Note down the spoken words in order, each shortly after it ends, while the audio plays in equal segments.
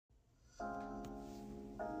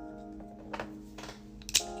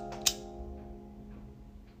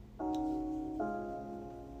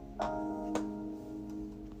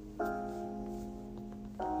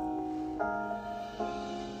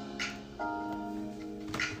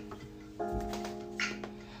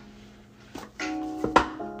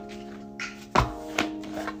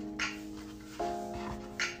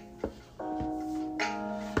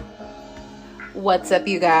What's up,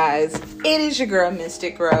 you guys? It is your girl,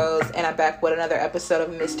 Mystic Rose, and I'm back with another episode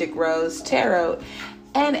of Mystic Rose Tarot.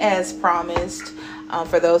 And as promised,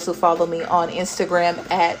 for those who follow me on Instagram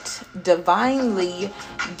at divinely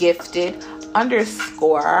gifted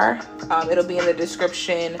 _ it'll be in the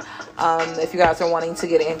description if you guys are wanting to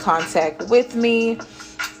get in contact with me,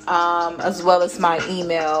 as well as my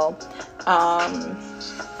email.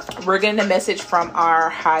 We're getting a message from our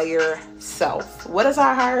higher self. What does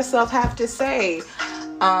our higher self have to say?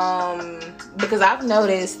 Because I've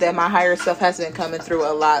noticed that my higher self has been coming through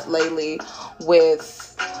a lot lately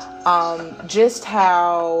with just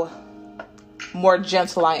how more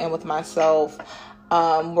gentle I am with myself.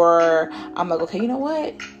 Where I'm like, okay, you know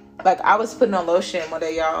what? Like, I was putting on lotion one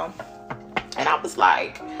day, y'all, and I was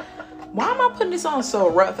like, why am I putting this on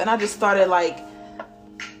so rough? And I just started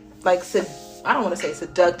I don't want to say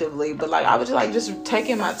seductively, but like I was just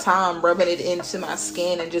taking my time, rubbing it into my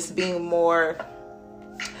skin and just being more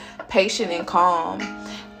patient and calm.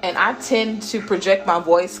 And I tend to project my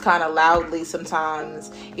voice kind of loudly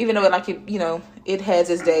sometimes, even though it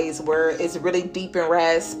has its days where it's really deep and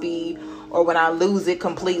raspy, or when I lose it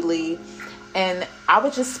completely. And I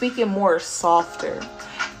was just speaking more softer.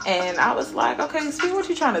 And I was like, okay, Spirit, what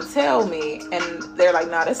you trying to tell me? And they're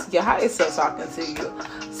like, nah, that's your higher self talking to you.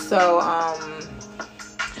 So,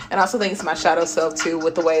 and I also think it's my shadow self too,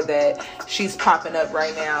 with the way that she's popping up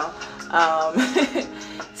right now.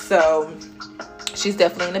 So she's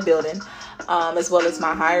definitely in the building, as well as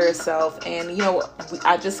my higher self. And,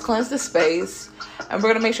 I just cleansed the space, and we're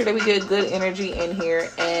going to make sure that we get good energy in here.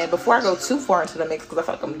 And before I go too far into the mix, because I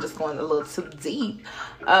feel like I'm just going a little too deep,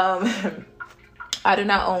 I do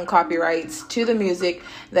not own copyrights to the music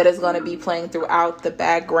that is going to be playing throughout the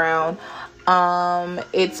background.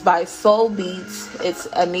 It's by Soul Beats. It's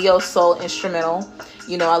a neo soul instrumental.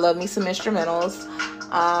 I love me some instrumentals.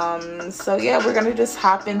 So yeah, we're going to just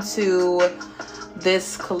hop into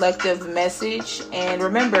this collective message. And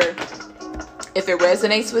remember, if it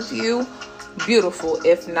resonates with you, beautiful.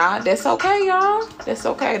 If not, that's okay, y'all. That's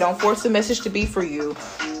okay. Don't force the message to be for you.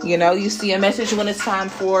 You see a message when it's time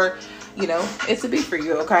for, it to be for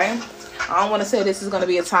you, okay? I don't want to say this is going to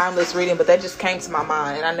be a timeless reading, but that just came to my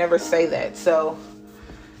mind, and I never say that. So,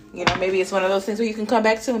 maybe it's one of those things where you can come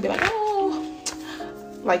back to and be like, oh,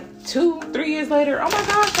 like 2-3 years later, oh my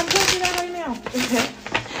gosh, I'm going through that right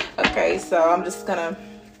now. Okay, so I'm just going to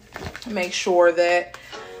make sure that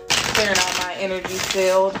clearing out my energy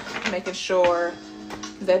field, making sure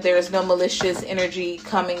that there is no malicious energy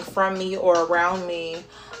coming from me or around me,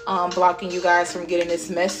 blocking you guys from getting this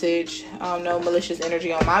message. No malicious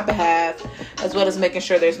energy on my behalf, as well as making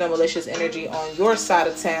sure there's no malicious energy on your side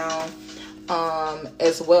of town,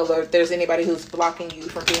 as well, or if there's anybody who's blocking you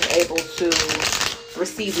from being able to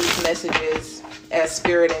receive these messages as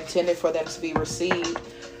Spirit intended for them to be received.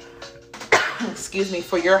 Excuse me,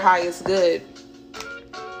 for your highest good.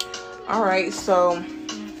 All right, so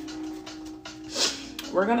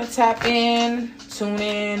we're gonna tap in, tune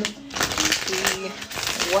in, see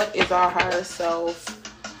what is our higher self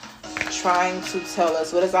trying to tell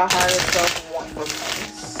us. What does our higher self want from us?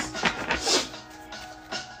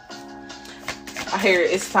 I hear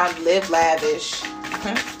it's time to live lavish.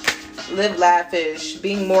 Live lavish,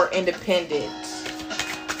 being more independent.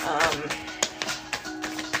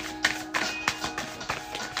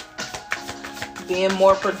 Being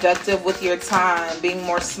more productive with your time, being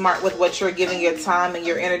more smart with what you're giving your time and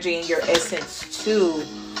your energy and your essence to.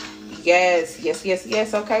 Yes.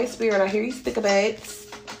 Okay, Spirit, I hear you, sticker bags.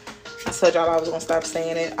 I told y'all I was gonna stop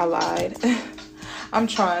saying it. I lied. I'm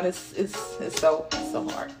trying. It's so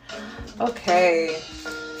hard. Okay.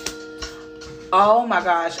 Oh my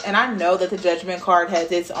gosh. And I know that the Judgment card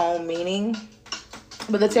has its own meaning,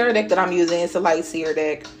 but the tarot deck that I'm using is the Light Seer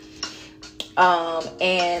deck.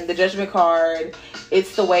 And the Judgment card,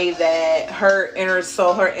 it's the way that her inner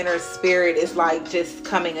soul, her inner spirit is like just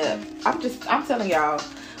coming up. I'm telling y'all,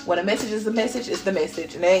 when a message is the message, it's the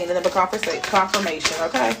message. And they ain't nothing but confirmation,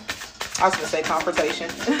 okay? I was gonna say confrontation.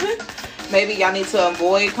 Maybe y'all need to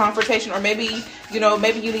avoid confrontation, or maybe you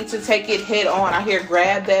need to take it head on. I hear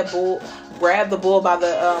grab the bull by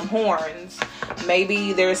the horns.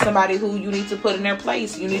 Maybe there's somebody who you need to put in their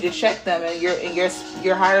place. You need to check them, and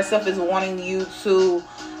your higher self is wanting you to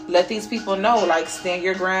let these people know, like, stand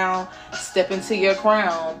your ground, step into your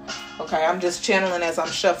crown. Okay, I'm just channeling as I'm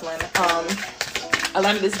shuffling. I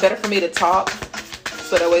learned it's better for me to talk,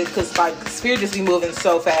 so that way, because like Spirit just be moving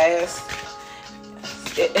so fast,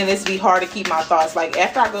 and it's be hard to keep my thoughts. Like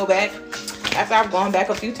after I've gone back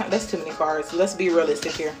a few times, that's too many cards. Let's be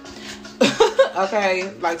realistic here.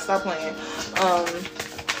 Okay, like stop playing.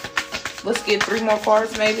 Let's get 3 more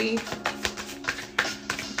cards maybe.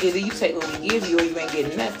 Either you take what we give you or you ain't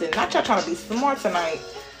getting nothing. Not y'all trying to be smart tonight.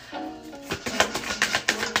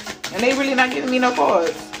 And they really not giving me no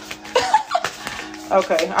cards.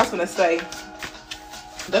 Okay, I was gonna say,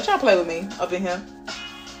 don't y'all play with me up in here.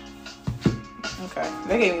 Okay,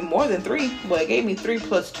 they gave me more than 3. Well, they gave me 3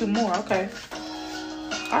 plus 2 more. Okay.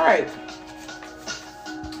 All right.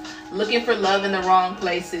 Looking for love in the wrong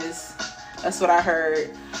places. That's what I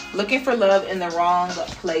heard. Looking for love in the wrong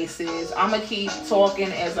places. I'm gonna keep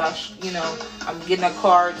talking as I'm getting a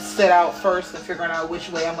card set out first and figuring out which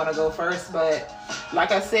way I'm gonna go first. But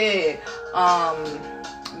like I said,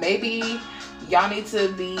 maybe y'all need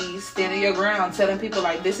to be standing your ground, telling people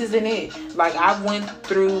like, this isn't it. Like, I've went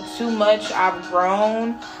through too much. I've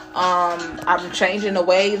grown. I'm changing the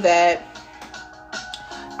way that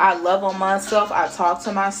I love on myself. I talk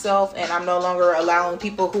to myself, and I'm no longer allowing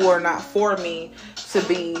people who are not for me to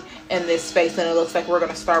be in this space. And it looks like we're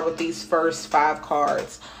going to start with these first 5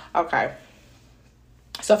 cards. Okay.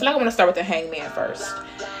 So I feel like I'm going to start with the Hangman first.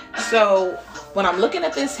 So when I'm looking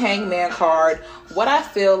at this Hangman card, what I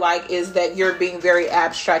feel like is that you're being very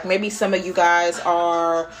abstract. Maybe some of you guys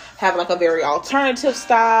have like a very alternative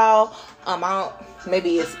style.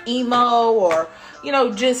 Maybe it's emo, or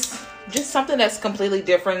just something that's completely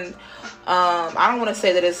different. I don't want to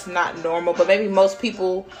say that it's not normal, but maybe most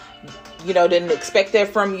people, didn't expect that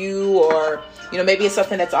from you, or, maybe it's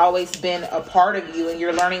something that's always been a part of you, and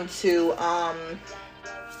you're learning to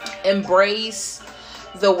embrace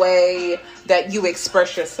the way that you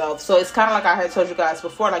express yourself. So it's kind of like I had told you guys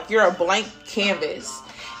before, like you're a blank canvas,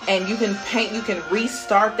 and you can paint, you can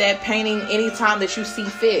restart that painting anytime that you see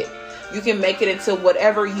fit. You can make it into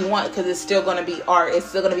whatever you want, because it's still going to be art. It's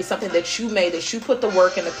still going to be something that you made, that you put the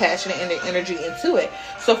work and the passion and the energy into it.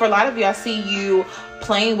 So for a lot of you, I see you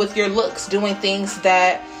playing with your looks, doing things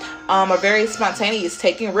that are very spontaneous,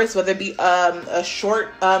 taking risks, whether it be a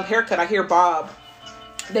short haircut. I hear Bob.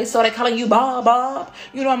 They started calling you Bob.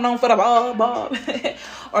 I'm known for the Bob.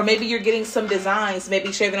 Or maybe you're getting some designs,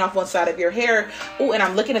 maybe shaving off one side of your hair. Oh, and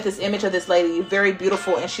I'm looking at this image of this lady, very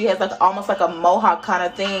beautiful, and she has like almost like a mohawk kind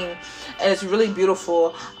of thing, and it's really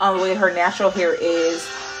beautiful the way her natural hair is.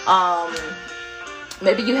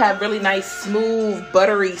 Maybe you have really nice, smooth,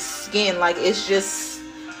 buttery skin. Like, it's just,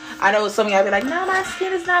 I know some of y'all be like, no, my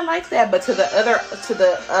skin is not like that. But to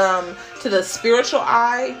the spiritual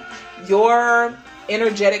eye, your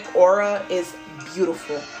energetic aura is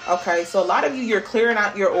beautiful. Okay, so a lot of you, you're clearing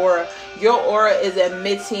out your aura. Your aura is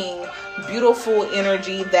emitting beautiful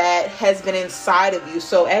energy that has been inside of you.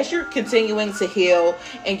 So as you're continuing to heal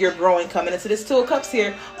and you're growing, coming into this 2 of Cups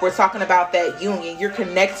here, we're talking about that union. You're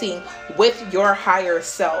connecting with your higher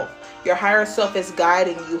self. Your higher self is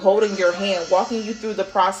guiding you, holding your hand, walking you through the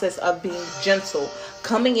process of being gentle,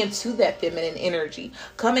 coming into that feminine energy,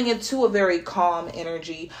 coming into a very calm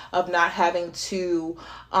energy of not having to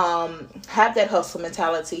have that hustle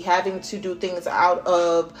mentality, having to do things out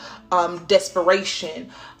of desperation,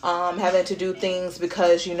 having to do things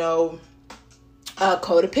because,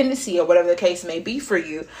 codependency or whatever the case may be for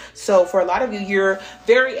you. So for a lot of you, you're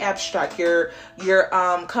very abstract. You're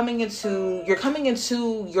coming into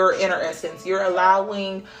your inner essence. You're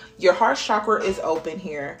allowing your heart chakra is open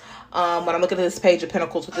here. When I'm looking at this Page of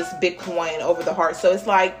Pentacles with this big coin over the heart, so it's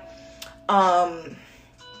like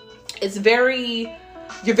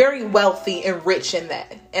you're very wealthy and rich in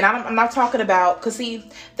that. And I'm not talking about, because see,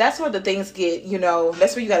 that's where the things get,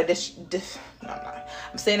 that's where you gotta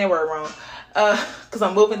I'm saying that word wrong. Because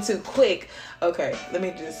I'm moving too quick. Okay, let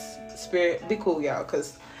me just be cool, y'all,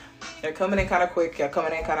 because they're coming in kind of quick. Y'all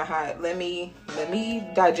coming in kind of hot. Let me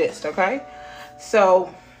digest, okay?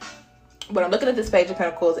 So when I'm looking at this Page of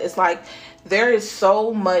Pentacles, it's like there is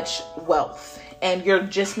so much wealth. And you're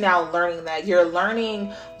just now learning that. You're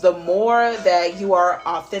learning the more that you are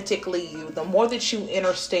authentically you, the more that you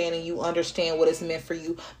understand and you understand what is meant for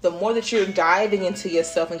you, the more that you're diving into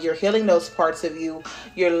yourself and you're healing those parts of you.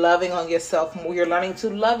 You're loving on yourself more. You're learning to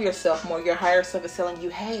love yourself more. Your higher self is telling you,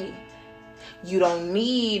 hey, you don't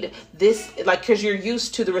need this, like, because you're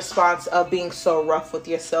used to the response of being so rough with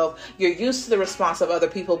yourself. You're used to the response of other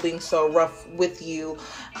people being so rough with you.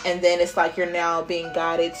 And then it's like you're now being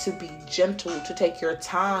guided to be gentle, to take your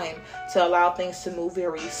time, to allow things to move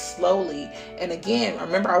very slowly. And again,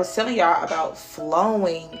 remember I was telling y'all about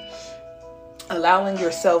flowing, allowing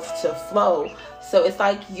yourself to flow. So it's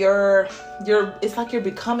like you're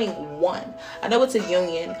becoming one. I know it's a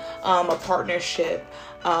union, a partnership,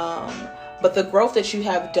 but the growth that you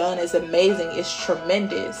have done is amazing. It's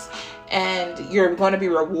tremendous. And you're going to be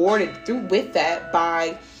rewarded with that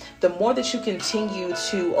by the more that you continue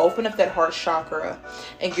to open up that heart chakra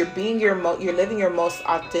and you're living your most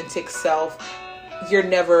authentic self.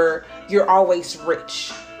 you're always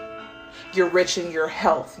rich. You're rich in your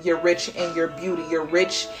health. You're rich in your beauty. You're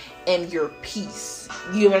rich in your peace.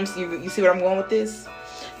 You see where I'm going with this?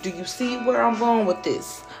 Do you see where I'm going with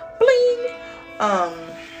this? Bling.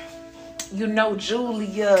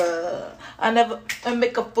 Julia, I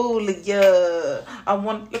make a fool of ya. I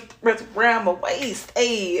want to rest around my waist,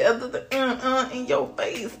 hey, in your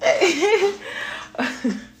face, hey.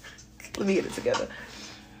 Let me get it together.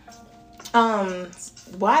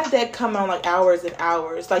 Why did that come on like hours and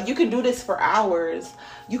hours? Like, you can do this for hours.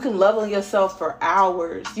 You can love on yourself for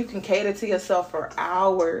hours. You can cater to yourself for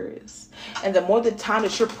hours. And the more the time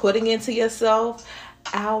that you're putting into yourself,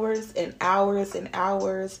 hours and hours and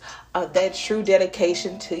hours of that true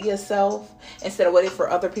dedication to yourself, instead of waiting for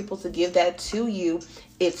other people to give that to you,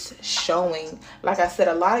 it's showing. Like I said,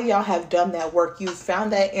 a lot of y'all have done that work. You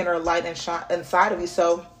found that inner light and shine inside of you.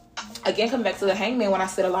 So again, come back to the Hangman, when I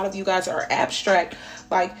said a lot of you guys are abstract.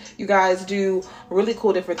 Like, you guys do really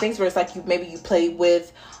cool different things where it's like maybe you play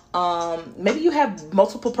with, maybe you have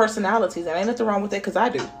multiple personalities, and ain't nothing wrong with that, because I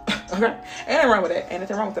do. Okay, ain't nothing wrong with that. Ain't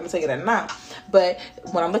nothing wrong with them, to tell you that now. But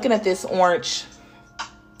when I'm looking at this orange,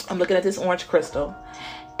 crystal,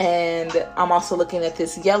 and I'm also looking at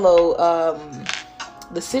this yellow,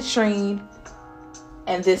 the citrine,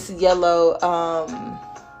 and this yellow, y'all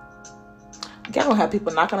gonna have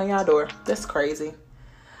people knocking on y'all door. That's crazy.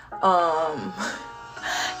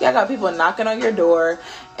 Y'all got people knocking on your door,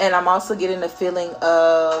 and I'm also getting the feeling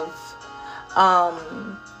of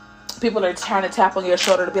people are trying to tap on your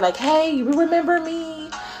shoulder to be like, hey, you remember me?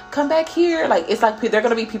 Come back here. Like, it's like they're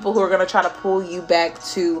gonna be people who are gonna try to pull you back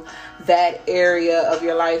to that area of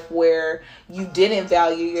your life where you didn't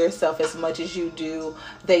value yourself as much as you do.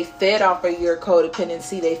 They fed off of your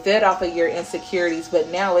codependency. They fed off of your insecurities. But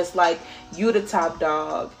now it's like, you the top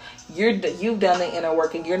dog. You've done the inner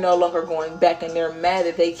work, and you're no longer going back, and they're mad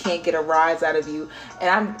that they can't get a rise out of you.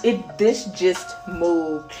 And this just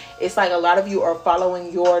moved. It's like a lot of you are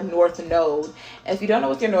following your North Node. And if you don't know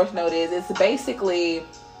what your North Node is, it's basically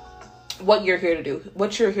what you're here to do,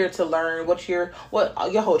 what you're here to learn, what your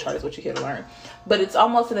whole chart is what you're here to learn. But it's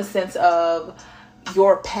almost in a sense of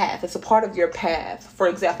your path. It's a part of your path. For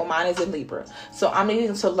example, mine is in Libra. So I'm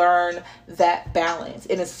needing to learn that balance.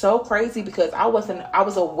 And it's so crazy because I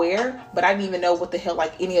was aware, but I didn't even know what the hell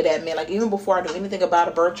like any of that meant. Like, even before I knew anything about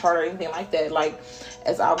a birth chart or anything like that, like,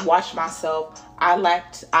 as I watched myself, I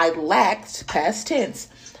lacked past tense,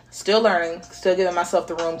 still learning, still giving myself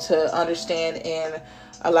the room to understand and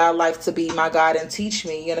allow life to be my guide and teach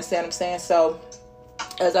me. You understand what I'm saying? So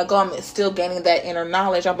as I go, I'm still gaining that inner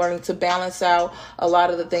knowledge. I'm learning to balance out a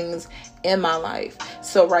lot of the things in my life.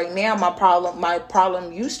 So right now, my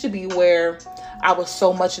problem used to be where I was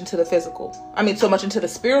so much into the physical. So much into the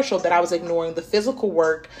spiritual that I was ignoring the physical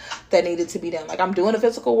work that needed to be done. Like, I'm doing the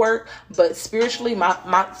physical work, but spiritually,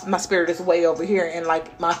 my spirit is way over here, and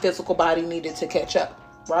like my physical body needed to catch up,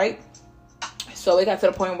 right? So it got to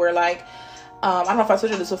the point where, like, I don't know if I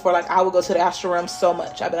told you this before, like, I would go to the astral realm so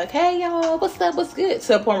much. I'd be like, hey, y'all, what's up? What's good? To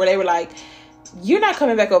the point where they were like, you're not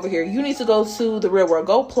coming back over here. You need to go to the real world.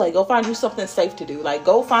 Go play. Go find you something safe to do. Like,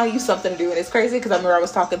 go find you something to do. And it's crazy because I remember I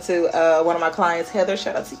was talking to one of my clients, Heather.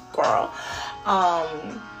 Shout out to you, girl.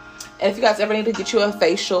 And if you guys ever need to get you a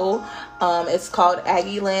facial, it's called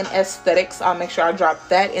Aggieland Aesthetics. I'll make sure I drop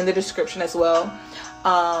that in the description as well.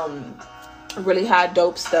 Really high,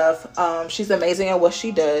 dope stuff. She's amazing at what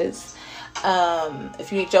she does.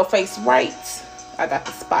 If you need your face right, I got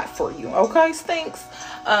the spot for you. Okay, thanks.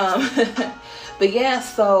 But yeah,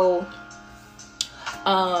 so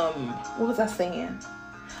what was I saying?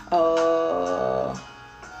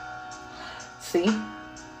 See,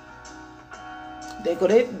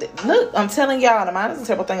 look, I'm telling y'all, the mind is a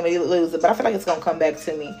terrible thing to lose it, but I feel like it's gonna come back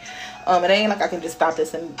to me. It ain't like I can just stop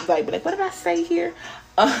this and like be like, what did I say here?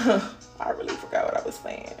 I really forgot what I was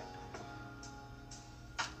saying.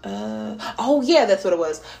 Oh yeah, that's what it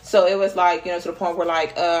was. So it was like, to the point where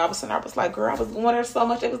like I was like, girl, I was going there so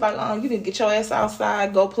much. It was like, you can get your ass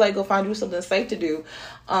outside, go play, go find you something safe to do.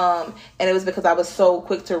 And it was because I was so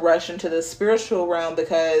quick to rush into the spiritual realm,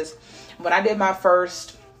 because when I did my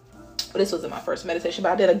first, this wasn't my first meditation,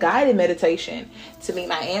 but I did a guided meditation to meet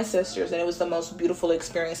my ancestors, and it was the most beautiful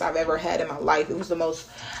experience I've ever had in my life. It was the most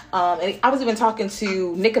and I was even talking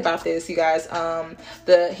to Nick about this, you guys.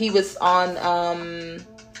 He was on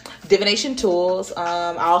Divination Tools.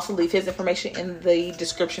 I also leave his information in the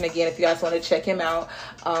description again if you guys want to check him out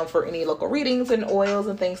for any local readings and oils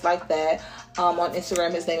and things like that. On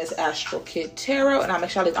Instagram, his name is Astral Kid Tarot, and I'll make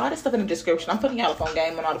sure I leave all this stuff in the description. I'm putting y'all a phone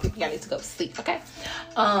game on all the people y'all need to go to sleep, okay?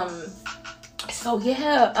 So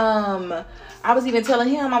yeah, I was even telling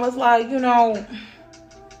him, I was like, I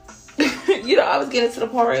was getting to the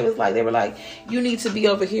point where it was like, they were like, you need to be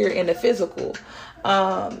over here in the physical.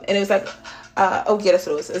 And it was like, that's what it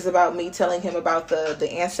was. It's about me telling him about the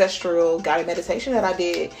ancestral guided meditation that I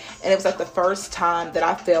did. And it was like the first time that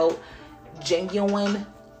I felt genuine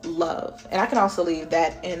love. And I can also leave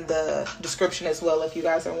that in the description as well if you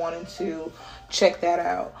guys are wanting to check that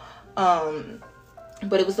out.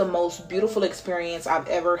 But it was the most beautiful experience I've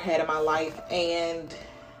ever had in my life. And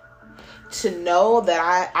to know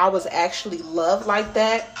that I was actually loved like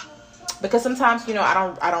that, because sometimes,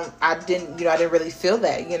 I didn't really feel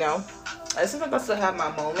that, And sometimes I still have my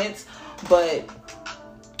moments, but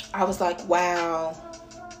I was like, wow,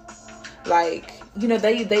 like,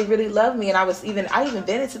 they really love me. And I even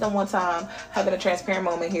vented to them one time, having a transparent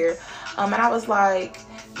moment here. And I was like,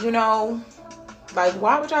 like,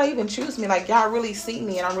 why would y'all even choose me? Like, y'all really see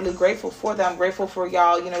me, and I'm really grateful for that. I'm grateful for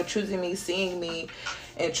y'all, choosing me, seeing me,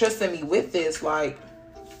 and trusting me with this. Like,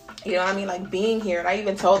 like being here. And I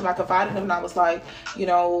even told him, I confided in him, and I was like,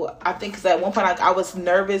 I think because at one point, like, I was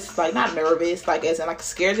nervous, like, not nervous, like, as in, like,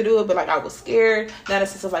 scared to do it, but, like, I was scared. Not in the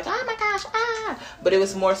sense of, like, oh my gosh, but it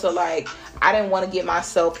was more so, like, I didn't want to get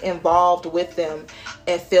myself involved with them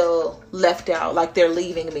and feel left out, like they're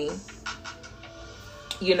leaving me.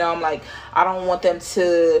 I'm like, I don't want them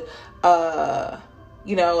to,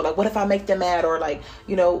 like, what if I make them mad, or like,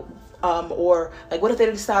 or like, what if they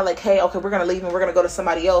decide, like, hey, okay, we're gonna leave and we're gonna go to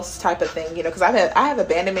somebody else, type of thing, because I have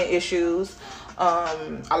abandonment issues.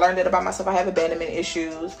 I learned it about myself. I have abandonment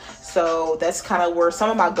issues, so that's kind of where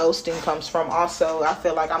some of my ghosting comes from. Also, I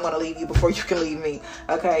feel like I'm gonna leave you before you can leave me.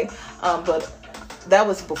 Okay, but that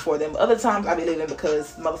was before them. Other times I be leaving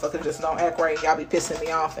because motherfuckers just don't act right. Y'all be pissing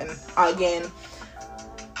me off, and again,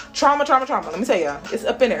 trauma. Let me tell you, it's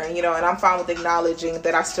up in there, and I'm fine with acknowledging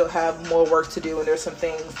that I still have more work to do, and there's some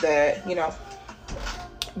things that,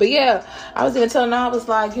 but yeah, I was even telling them, I was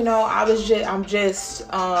like,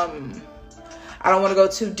 I don't want to go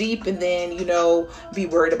too deep and then, be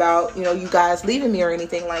worried about, you guys leaving me or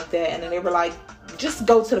anything like that. And then they were like, just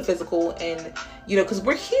go to the physical, and, because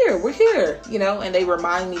we're here, and they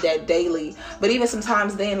remind me that daily. But even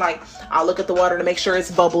sometimes then, like, I'll look at the water to make sure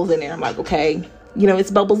it's bubbles in there. I'm like, okay,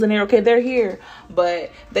 it's bubbles in there. Okay, they're here.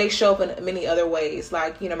 But they show up in many other ways.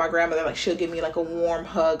 Like, my grandmother, like, she'll give me like a warm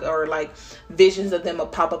hug, or like visions of them will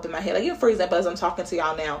pop up in my head. Like, for example, as I'm talking to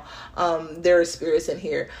y'all now, there are spirits in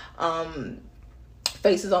here.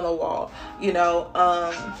 Faces on the wall,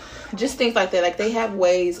 just things like that. Like, they have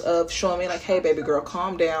ways of showing me, like, hey, baby girl,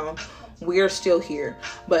 calm down. We're still here.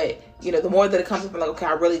 But, the more that it comes up, I'm like, okay,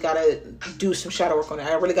 I really got to do some shadow work on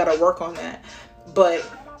that. I really got to work on that. But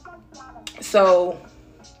so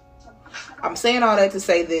I'm saying all that to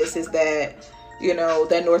say this is that,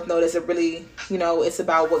 that North Node isn't really, it's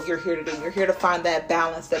about what you're here to do. You're here to find that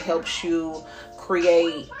balance that helps you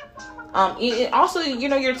create. Also,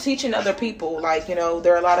 you're teaching other people, like,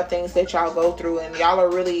 there are a lot of things that y'all go through, and y'all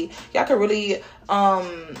can really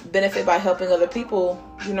benefit by helping other people,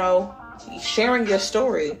 sharing your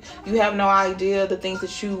story. You have no idea the things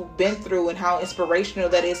that you've been through and how inspirational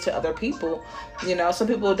that is to other people. Some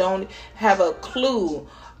people don't have a clue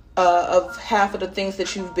of half of the things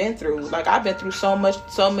that you've been through. Like, I've been through so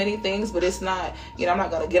many things, but it's not, I'm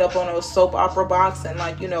not going to get up on a soap opera box and,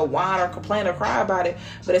 like, whine or complain or cry about it.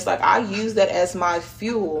 But it's like, I use that as my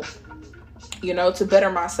fuel, to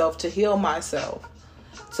better myself, to heal myself,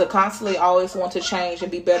 to constantly always want to change and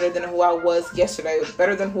be better than who I was yesterday,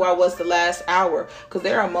 better than who I was the last hour. Because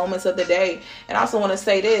there are moments of the day. And I also want to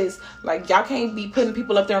say this, like, y'all can't be putting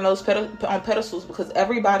people up there on those on pedestals, because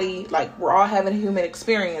everybody, like, we're all having human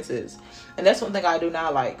experiences. And that's one thing I do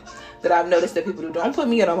not like, that I've noticed that people do. Don't put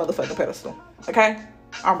me on a motherfucking pedestal. Okay?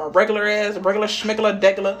 I'm a regular schmickler,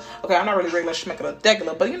 degular. Okay, I'm not really regular schmickler,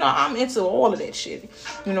 degular, but I'm into all of that shit.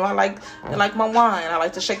 I like my wine. I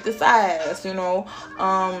like to shake this ass. I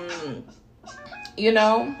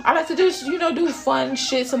like to just do fun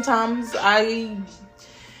shit. Sometimes I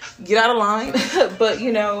get out of line, but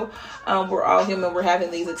we're all human. We're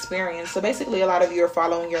having these experiences. So basically, a lot of you are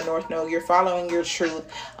following your North Node. You're following your truth.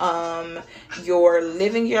 You're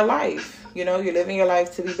living your life. You're living your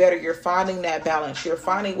life to be better. You're finding that balance. You're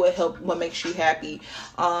finding what makes you happy.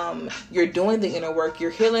 You're doing the inner work.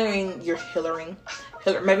 You're healing. Maybe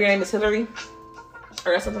your name is Hillary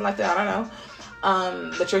or something like that. I don't know.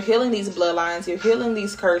 But you're healing these bloodlines. You're healing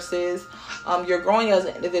these curses. You're growing as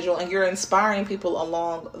an individual, and you're inspiring people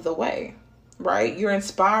along the way. Right? You're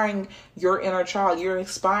inspiring your inner child. You're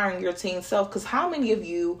inspiring your teen self. Because how many of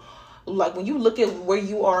you like when you look at where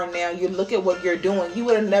you are now, you look at what you're doing, you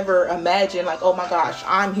would have never imagined like, oh my gosh,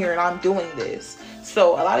 I'm here and I'm doing this.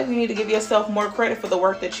 So a lot of you need to give yourself more credit for the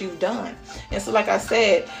work that you've done. And so like I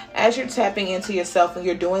said, as you're tapping into yourself and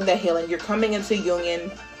you're doing that healing, you're coming into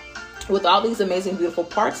union with all these amazing, beautiful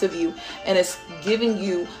parts of you, and it's giving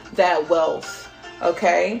you that wealth.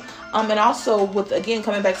 Okay. And also with, again,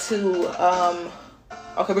 coming back to,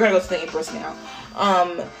 okay, we're going to go to the Empress now.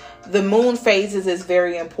 The moon phases is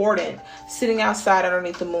very important. Sitting outside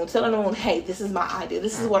underneath the moon, telling the moon, hey, this is my idea.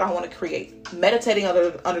 This is what I want to create. Meditating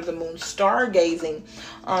under the moon, stargazing,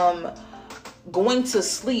 going to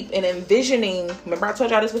sleep and envisioning. Remember I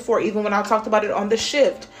told y'all this before, even when I talked about it on the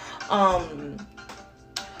shift,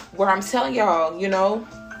 where I'm telling y'all, you know,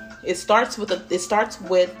 it starts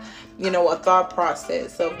with, you know, a thought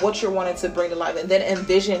process of what you're wanting to bring to life, and then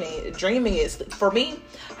envisioning it, dreaming it. For me,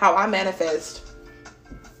 how I manifest,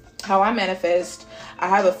 I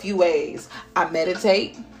have a few ways. I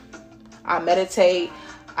meditate,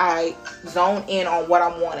 I zone in on what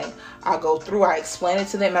I'm wanting. I go through, I explain it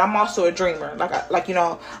to them, and I'm also a dreamer. Like you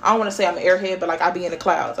know, I don't want to say I'm an airhead, but like I be in the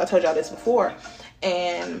clouds. I told y'all this before.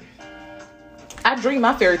 And I dream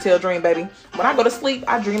my fairy tale dream, baby. When I go to sleep,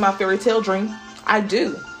 I dream my fairy tale dream. I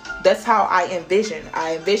do. That's how I envision.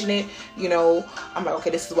 I envision it, you know, I'm like,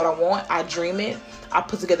 okay, this is what I want. I dream it. I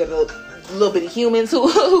put together the little bitty humans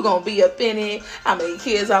who gonna be up in it, how many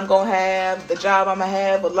kids I'm gonna have, the job I'm gonna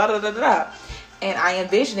have, blah, blah, blah, blah. And I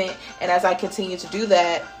envision it. And as I continue to do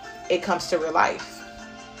that, it comes to real life.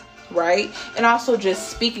 Right? And also just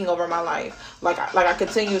speaking over my life. Like I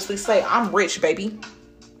continuously say, I'm rich, baby.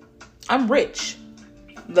 I'm rich.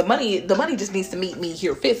 The money just needs to meet me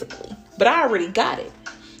here physically, but I already got it.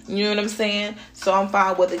 You know what I'm saying? So I'm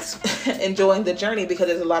fine with enjoying the journey, because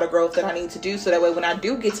there's a lot of growth that I need to do. So that way, when I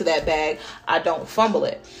do get to that bag, I don't fumble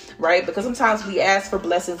it, right? Because sometimes we ask for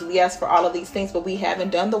blessings, we ask for all of these things, but we haven't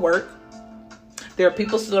done the work. There are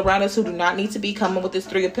people still around us who do not need to be coming with this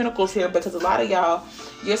Three of Pentacles here, because a lot of y'all,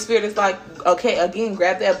 your spirit is like, okay, again,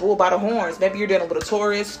 grab that bull by the horns. Maybe you're dealing with a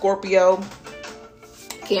Taurus, Scorpio,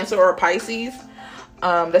 Cancer, or Pisces.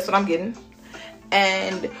 That's what I'm getting.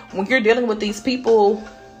 And when you're dealing with these people,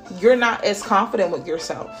 you're not as confident with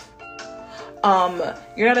yourself.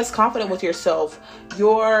 You're not as confident with yourself.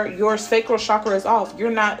 Your sacral chakra is off.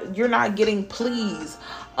 You're not getting pleased.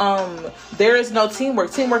 There is no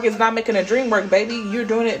teamwork. Teamwork is not making a dream work, baby. You're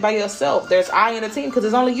doing it by yourself. There's I in a team because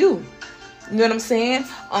it's only you. You know what I'm saying?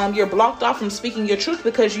 You're blocked off from speaking your truth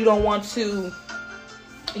because you don't want to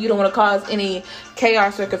cause any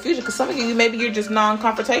chaos or confusion. Because some of you, maybe you're just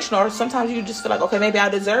non-confrontational, or sometimes you just feel like, okay, maybe I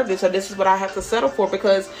deserve this, or this is what I have to settle for,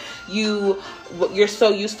 because you're so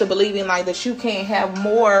used to believing like that you can't have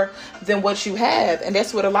more than what you have. And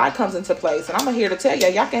that's where the lie comes into place. And I'm here to tell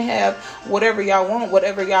y'all can have whatever y'all want,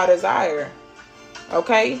 whatever y'all desire.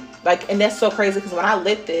 Okay? Like, and that's so crazy, because when I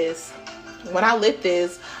lit this,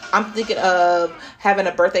 I'm thinking of having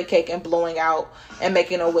a birthday cake and blowing out and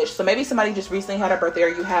making a wish. So maybe somebody just recently had a birthday, or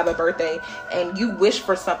you have a birthday and you wish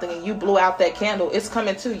for something and you blew out that candle. It's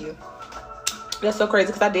coming to you. That's so crazy,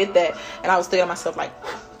 because I did that and I was thinking to myself like,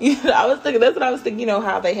 that's what I was thinking, you know,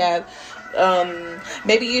 how they have,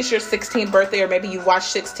 maybe it's your 16th birthday, or maybe you watched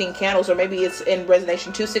 16 candles, or maybe it's in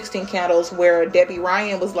resonation to 16 candles, where Debbie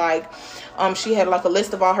Ryan was like, she had like a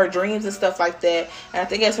list of all her dreams and stuff like that. And I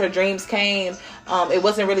think as her dreams came, it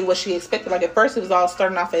wasn't really what she expected. Like at first it was all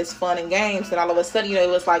starting off as fun and games, and all of a sudden, you know, it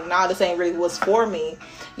was like, nah, this ain't really what's for me.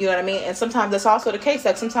 You know what I mean? And sometimes that's also the case.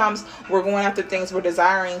 Like sometimes we're going after things, we're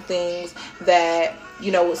desiring things that,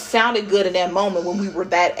 you know, sounded good in that moment when we were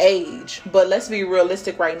that age. But let's be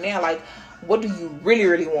realistic right now. Like, what do you really,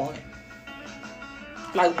 really want?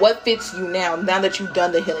 Like, what fits you now that you've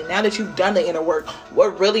done the healing, now that you've done the inner work?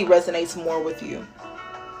 What really resonates more with you?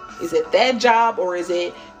 Is it that job, or is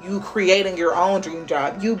it you creating your own dream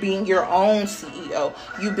job, you being your own CEO,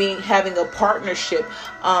 you having a partnership,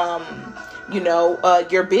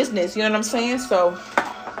 your business? You know what I'm saying? So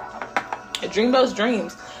dream those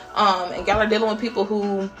dreams. And y'all are dealing with people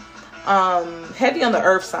who heavy on the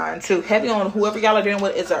earth sign too, heavy on whoever y'all are dealing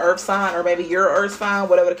with is an earth sign, or maybe you're an earth sign,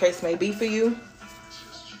 whatever the case may be for you.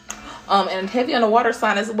 And heavy on the water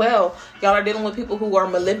sign as well. Y'all are dealing with people who are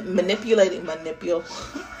manipulating.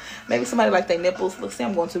 Maybe somebody like their nipples. Look, see,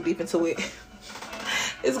 I'm going too deep into it.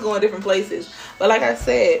 It's going different places. But like I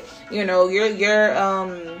said, you know, your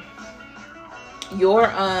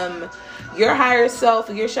higher self,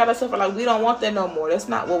 your shadow self are like, we don't want that no more. That's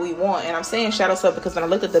not what we want. And I'm saying shadow self because when I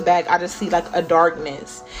looked at the back, I just see like a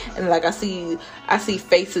darkness, and like I see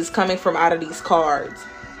faces coming from out of these cards.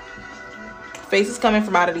 Faces coming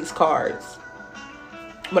from out of these cards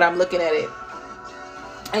when I'm looking at it.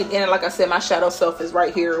 And like I said, my shadow self is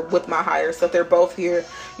right here with my higher self. They're both here,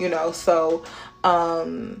 you know. So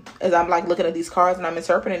as I'm like looking at these cards and I'm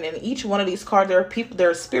interpreting, and each one of these cards, there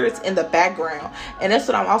are spirits in the background. And that's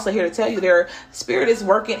what I'm also here to tell you. Their spirit is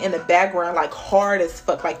working in the background like hard as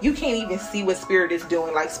fuck. Like you can't even see what spirit is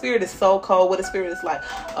doing. Like spirit is so cold. What a spirit is like,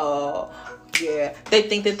 yeah, they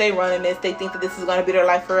think that they running this. They think that this is going to be their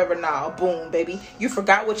life forever. Nah, boom, baby. You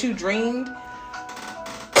forgot what you dreamed.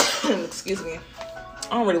 Excuse me.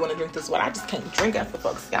 I don't really want to drink this water. I just can't drink after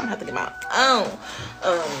folks. I'm going to have to get my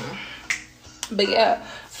own. But yeah,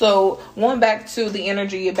 so going back to the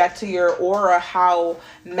energy, back to your aura, how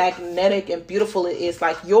magnetic and beautiful it is.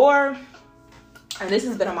 Like and this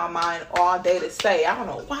has been on my mind all day to say. I don't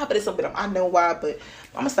know why, but it's a bit of, I know why, but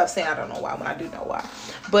I'm going to stop saying I don't know why when I do know why.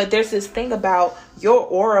 But there's this thing about your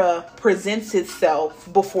aura presents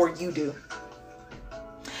itself before you do.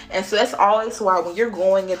 And so that's always why when you're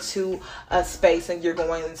going into a space and you're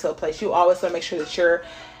going into a place, you always want to make sure that you're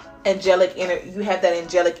angelic, you have that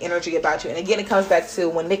angelic energy about you. And again, it comes back to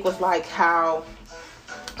when Nick was like how,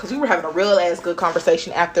 because we were having a real ass good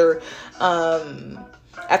conversation after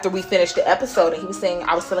we finished the episode, and he was saying,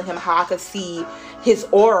 I was telling him how I could see his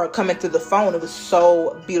aura coming through the phone. It was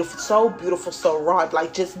so beautiful, so raw,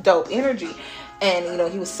 like just dope energy. And you know,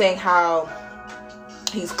 he was saying how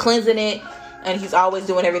he's cleansing it, and he's always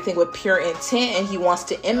doing everything with pure intent, and he wants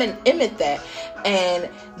to emit that. And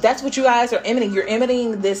that's what you guys are emitting. You're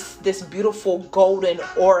emitting this beautiful golden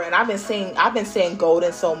aura. And I've been saying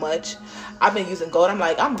golden so much. I've been using gold. I'm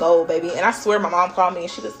like, I'm gold, baby. And I swear my mom called me,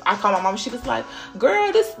 and I called my mom, and she was like,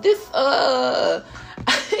 girl,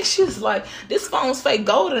 she was like, this phone's fake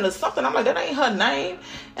golden or something. I'm like, that ain't her name.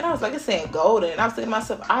 And I was like, it's saying golden. And I was thinking to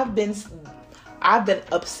myself, I've been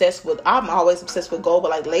obsessed with, I'm always obsessed with gold, but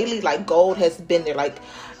like lately, like gold has been there. Like,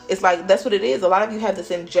 it's like, that's what it is. A lot of you have this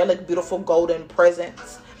angelic, beautiful golden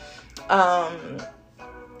presence.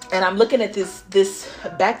 And I'm looking at this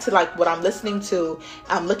back to like what I'm listening to.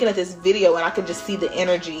 I'm looking at this video, and I could just see the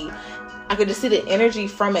energy. I could just see the energy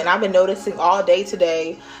from it. And I've been noticing all day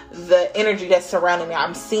today, the energy that's surrounding me.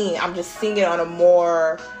 I'm just seeing it on a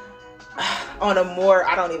more,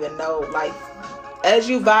 I don't even know, like, as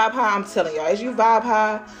you vibe high, I'm telling y'all, as you vibe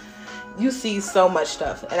high, you see so much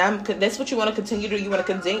stuff. And that's what you want to continue to do. You want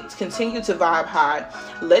to continue to vibe high.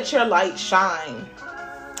 Let your light shine.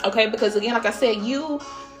 Okay? Because again, like I said, you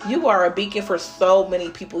are a beacon for so many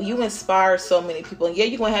people. You inspire so many people. And yeah,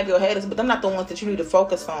 you're going to have your haters, but they're not the ones that you need to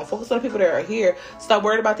focus on. Focus on the people that are here. Stop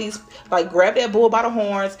worried about these. Like, grab that bull by the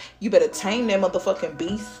horns. You better tame that motherfucking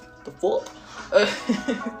beast. The fuck?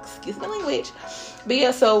 Excuse my language. But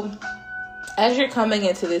yeah, so as you're coming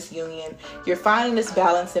into this union, you're finding this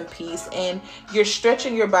balance and peace, and you're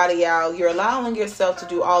stretching your body out. You're allowing yourself to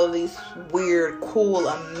do all of these weird, cool,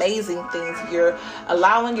 amazing things. You're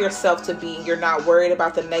allowing yourself to be. You're not worried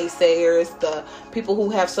about the naysayers, the people who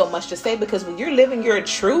have so much to say, because when you're living your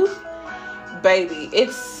truth, baby,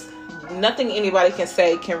 it's nothing anybody can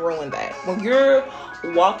say can ruin that. When you're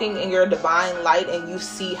walking in your divine light and you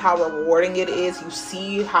see how rewarding it is, you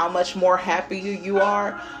see how much more happy you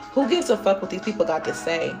are, who gives a fuck what these people got to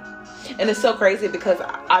say? And it's so crazy because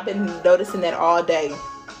I've been noticing that all day.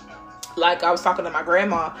 Like, I was talking to my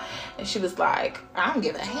grandma, and she was like, I don't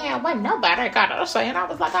give a damn what nobody got to say. And I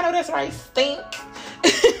was like, I know that's right, stink.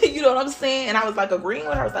 You know what I'm saying? And I was like agreeing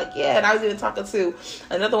with her. I was like, yeah. And I was even talking to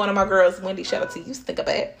another one of my girls, Wendy, shout out to you, stink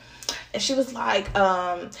about it. And she was like,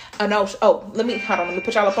 let me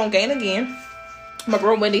put y'all up on game again. My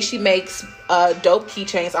girl Wendy, she makes dope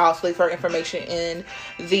keychains. I'll leave her information in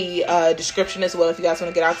the description as well if you guys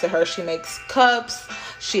want to get out to her. She makes cups,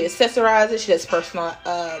 she accessorizes, she does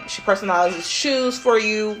she personalizes shoes for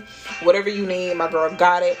you, whatever you need. My girl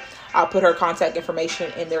got it. I'll put her contact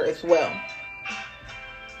information in there as well.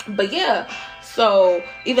 But yeah, so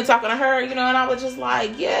even talking to her, you know, and I was just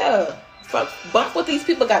like, yeah, fuck, bump what these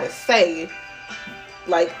people gotta say.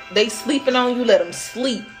 Like, they sleeping on you, let them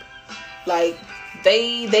sleep. Like,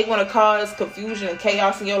 they want to cause confusion and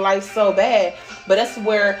chaos in your life so bad. But that's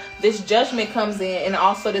where this judgment comes in, and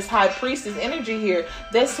also this high priestess energy here.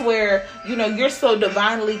 That's where, you know, you're so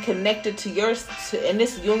divinely connected to in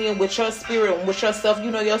this union with your spirit and with yourself.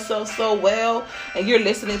 You know yourself so well, and you're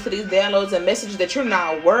listening to these downloads and messages that you're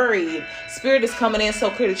not worried. Spirit is coming in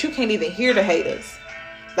so clear that you can't even hear the haters.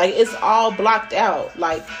 Like, it's all blocked out.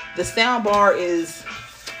 Like, the sound bar is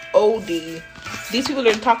OD. These people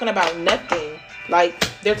are talking about nothing. Like,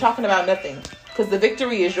 they're talking about nothing. Because the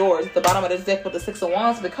victory is yours. At the bottom of this deck with the Six of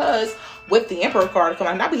Wands. Because with the Emperor card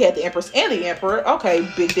coming out. Now we had the Empress and the Emperor. Okay,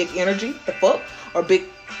 big dick energy. The fuck? Or big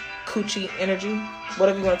coochie energy.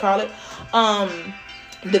 Whatever you want to call it.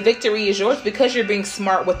 The victory is yours because you're being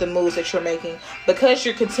smart with the moves that you're making, because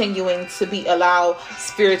you're continuing to allow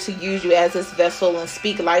spirit to use you as this vessel and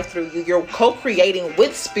speak life through you. You're co-creating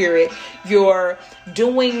with spirit. You're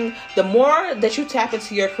doing, the more that you tap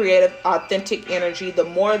into your creative, authentic energy, the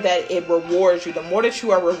more that it rewards you, the more that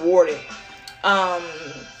you are rewarded.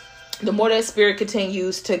 The more that spirit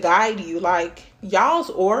continues to guide you. Like, y'all's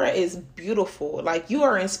aura is beautiful. Like, you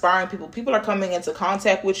are inspiring people. People are coming into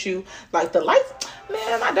contact with you. Like, the lights,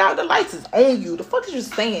 man, my dog, the lights is on you. The fuck is you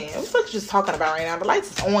saying? What the fuck is you just talking about right now? The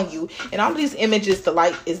lights is on you. And all of these images, the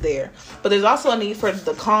light is there. But there's also a need for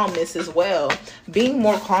the calmness as well. Being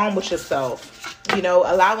more calm with yourself. You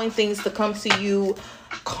know, allowing things to come to you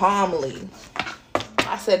calmly.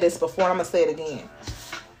 I said this before, and I'm going to say it again.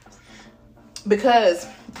 Because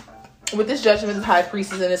with this Judgment, this High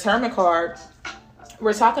Priestess, and this Hermit card,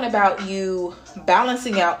 we're talking about you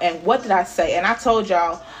balancing out. And what did I say? And I told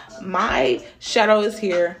y'all, my shadow is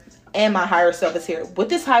here and my higher self is here. With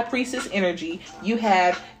this High Priestess energy, you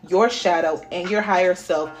have your shadow and your higher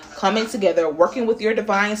self coming together, working with your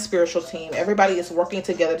divine spiritual team. Everybody is working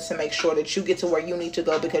together to make sure that you get to where you need to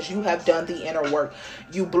go, because you have done the inner work.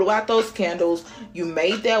 You blew out those candles, you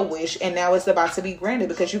made that wish, and now it's about to be granted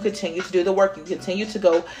because you continue to do the work. You continue to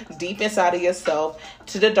go deep inside of yourself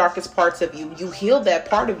to the darkest parts of you. You heal that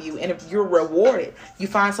part of you, and if you're rewarded, you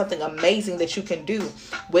find something amazing that you can do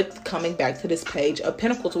with coming back to this Page of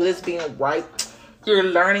Pentacles, with this being right. You're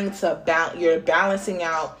learning to you're balancing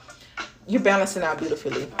out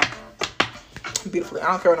beautifully. Beautifully.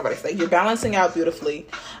 I don't care what nobody say. You're balancing out beautifully.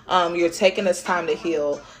 You're taking this time to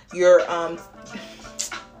heal. You're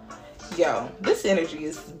this energy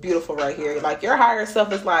is beautiful right here. Like, your higher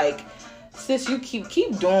self is like, sis, you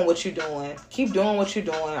keep doing what you're doing. Keep doing what you're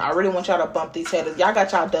doing. I really want y'all to bump these headers. Y'all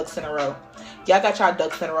got y'all ducks in a row.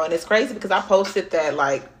 And it's crazy because I posted that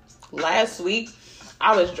like last week.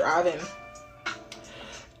 I was driving.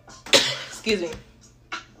 Excuse me.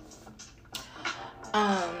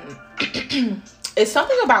 It's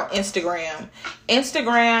something about Instagram,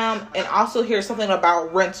 and also here's something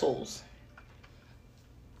about rentals.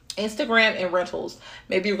 Instagram and rentals.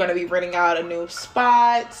 Maybe you're going to be renting out a new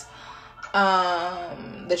spot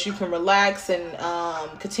that you can relax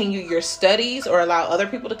and continue your studies, or allow other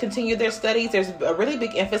people to continue their studies. There's a really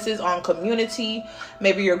big emphasis on community.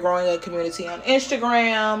 Maybe you're growing a community on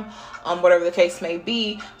Instagram, whatever the case may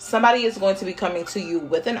be. Somebody is going to be coming to you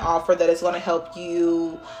with an offer that is going to help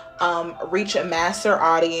you reach a master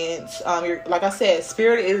audience. Like I said,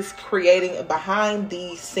 spirit is creating behind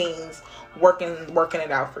the scenes, working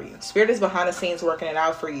it out for you. Spirit is behind the scenes working it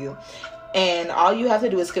out for you. And all you have to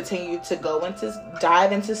do is continue to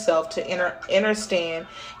dive into self, to understand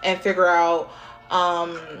and figure out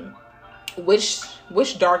which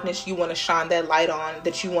darkness you want to shine that light on,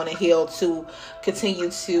 that you want to heal, to continue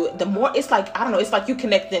to. The more, it's like, I don't know, it's like you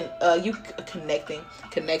connecting.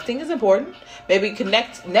 Connecting is important. Maybe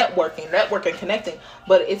networking, connecting.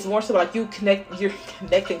 But it's more so like you're connecting.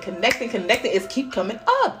 Is keep coming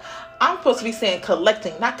up. I'm supposed to be saying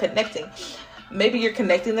collecting, not connecting. Maybe you're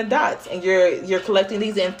connecting the dots and you're collecting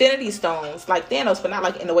these infinity stones like Thanos, but not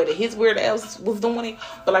like in the way that his weird ass was doing it,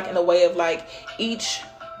 but like in the way of like each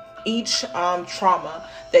trauma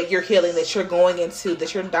that you're healing, that you're going into,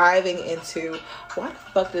 that you're diving into. Why the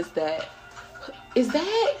fuck is that?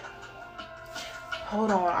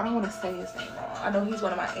 Hold on, I don't want to say his name wrong. I know he's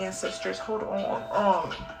one of my ancestors. Hold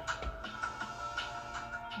on.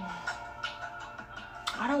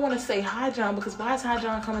 I don't want to say High John, because why is High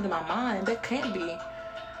John coming to my mind? That can't be.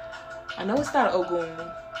 I know it's not Ogun.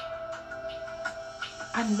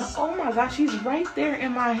 I know. Oh my gosh, he's right there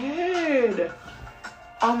in my head.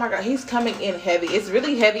 Oh my god, he's coming in heavy. It's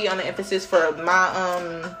really heavy on the emphasis for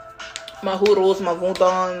my my Hurus, my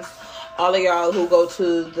Vundans, all of y'all who go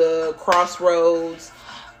to the crossroads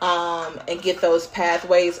and get those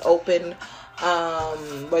pathways open.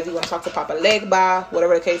 Whether you want to talk to Papa Legba,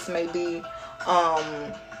 whatever the case may be.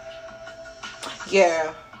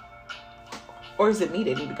 Yeah. Or is it me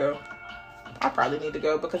that need to go? I probably need to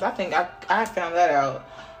go, because I think I found that out.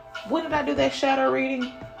 When did I do that shadow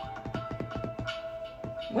reading?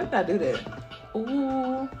 When did I do that?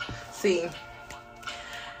 Ooh. See.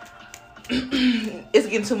 It's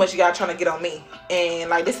getting too much of y'all trying to get on me.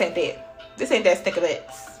 And like, this ain't that. This ain't that stink of it.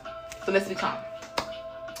 So let's be calm.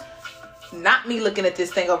 Not me looking at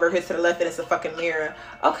this thing over here to the left and it's a fucking mirror.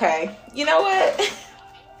 Okay. You know what?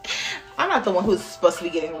 I'm not the one who's supposed to be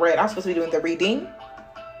getting read. I'm supposed to be doing the reading.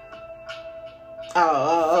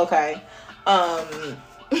 Oh, okay.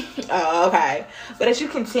 Okay. But as you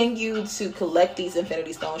continue to collect these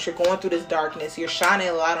infinity stones, you're going through this darkness, you're shining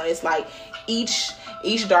a light on it. It's like each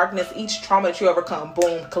darkness, each trauma that you overcome,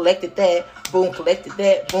 boom, collected that, boom, collected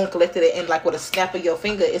that, boom, collected it, and like with a snap of your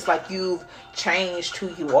finger, it's like you've changed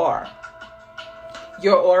who you are.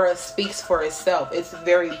 Your aura speaks for itself. It's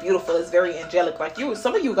very beautiful. It's very angelic. Like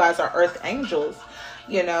some of you guys are earth angels,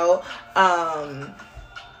 you know.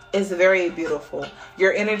 It's very beautiful.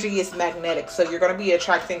 Your energy is magnetic, so you're going to be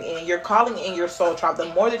attracting in, you're calling in your soul tribe.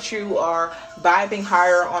 The more that you are vibing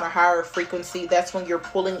higher on a higher frequency, that's when you're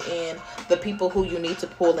pulling in the people who you need to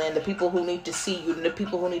pull in, the people who need to see you, and the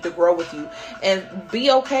people who need to grow with you. And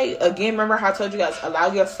be okay. Again, remember how I told you guys,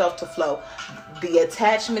 allow yourself to flow. The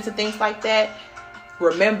attachments and things like that,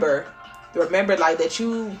 remember like that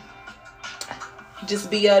you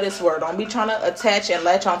just be of this word. Don't be trying to attach and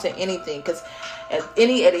latch onto anything, because at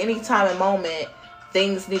any time and moment,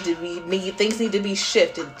 things need to be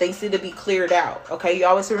shifted. Things need to be cleared out. Okay, you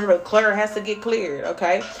always remember, clutter has to get cleared.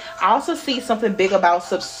 Okay, I also see something big about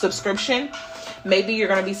subscription. Maybe you're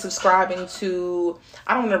going to be subscribing to,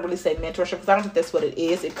 I don't want to really say mentorship, because I don't think that's what it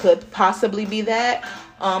is. It could possibly be that.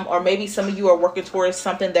 Or maybe some of you are working towards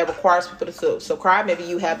something that requires people to subscribe. Maybe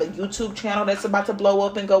you have a YouTube channel that's about to blow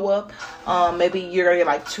up and go up. Maybe you're going to get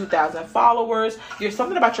like 2,000 followers.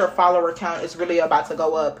 Something about your follower count is really about to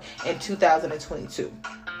go up in 2022.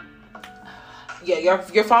 Yeah,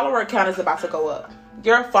 your follower count is about to go up.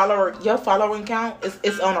 Your following count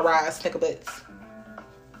is on a rise. Think of it.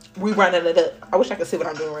 We running it up. I wish I could see what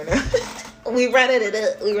I'm doing right now. We running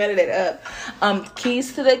it up.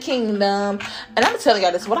 Keys to the kingdom. And I'm telling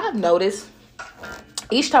y'all this, what I've noticed,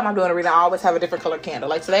 each time I'm doing a reading, I always have a different color candle.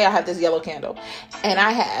 Like today I have this yellow candle, and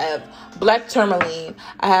I have black tourmaline,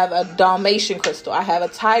 I have a Dalmatian crystal, I have a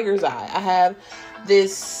tiger's eye, I have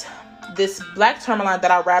this black tourmaline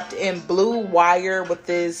that I wrapped in blue wire with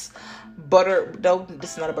this no,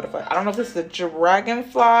 this is not a butterfly. I don't know if this is a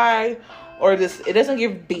dragonfly or this. It doesn't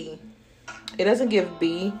give B.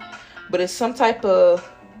 But it's some type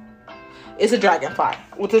of, it's a dragonfly.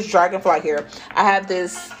 With this dragonfly here, I have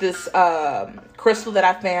this crystal that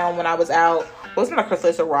I found when I was out. Well, it's not a crystal,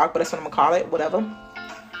 it's a rock, but that's what I'm gonna call it. Whatever.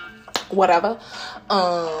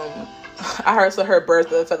 I heard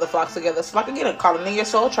birds of feather flocks together. So like again, calling in your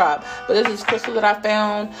soul tribe. But this is crystal that I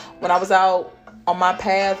found when I was out on my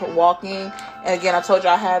path walking. And again, I told you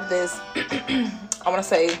I have this. I want to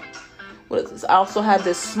say, what is this? I also have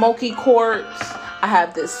this smoky quartz. I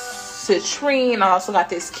have this citrine. I also got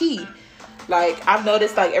this key. Like I've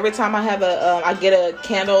noticed, like every time I have I get a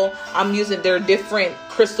candle, I'm using, there are different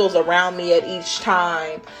crystals around me at each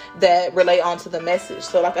time that relate onto the message.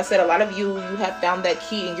 So like I said, a lot of you have found that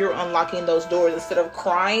key and you're unlocking those doors instead of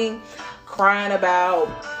crying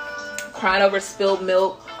over spilled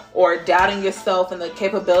milk or doubting yourself and the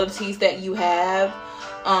capabilities that you have.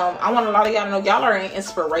 I want a lot of y'all to know y'all are an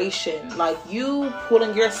inspiration. Like you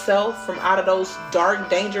pulling yourself from out of those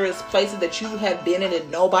dark, dangerous places that you have been in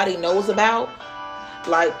and nobody knows about.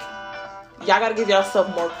 Like y'all gotta give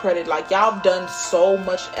yourself more credit. Like y'all have done so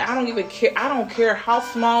much. I don't even care. I don't care how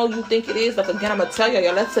small you think it is. Like again, I'm gonna tell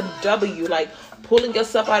y'all, that's a W. Like pulling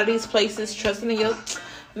yourself out of these places, trusting in your,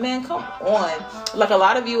 man, come on. Like a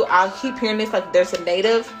lot of you, I keep hearing this, like there's a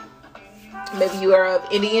native, maybe you are of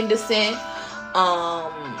Indian descent,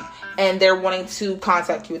 and they're wanting to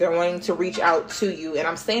contact you. They're wanting to reach out to you. And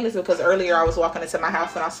I'm saying this because earlier I was walking into my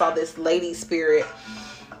house and I saw this lady spirit,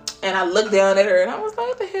 and I looked down at her and I was like,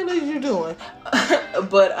 what the hell is you doing?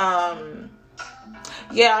 But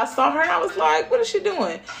yeah, I saw her and I was like, what is she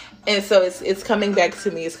doing? And so it's coming back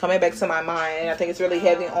to me. It's coming back to my mind. And I think it's really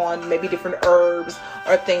heavy on maybe different herbs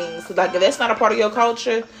or things. Like if that's not a part of your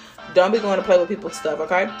culture, don't be going to play with people's stuff,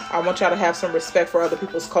 okay? I want y'all to have some respect for other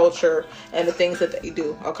people's culture and the things that they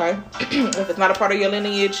do, okay? If it's not a part of your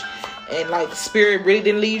lineage and like spirit really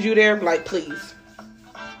didn't lead you there, like please.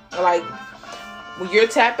 Like when you're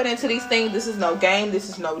tapping into these things, this is no game, this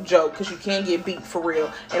is no joke, because you can't get beat for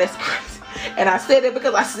real. And it's crazy. And I said it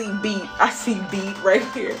because I see beat right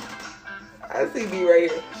here.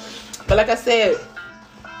 But like I said,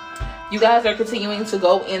 you guys are continuing to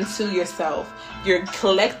go into yourself. You're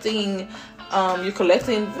collecting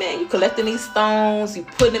these stones, you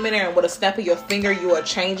put them in there, and with a snap of your finger, you are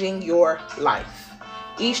changing your life.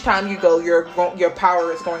 Each time you go, your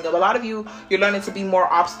power is going up. A lot of you, you're learning to be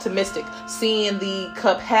more optimistic, seeing the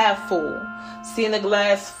cup half full, seeing the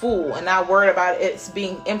glass full, and not worried about it's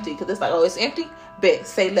being empty. Because it's like, oh, it's empty? Bet,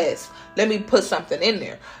 say less. Let me put something in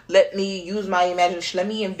there. Let me use my imagination. Let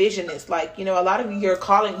me envision this. Like, you know, a lot of you, you've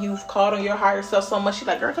called on your higher self so much. You're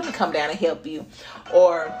like, girl, let me come down and help you.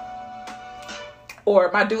 Or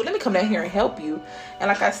Or, my dude, let me come down here and help you. And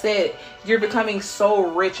like I said, you're becoming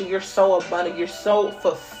so rich and you're so abundant. You're so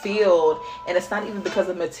fulfilled. And it's not even because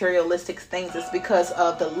of materialistic things. It's because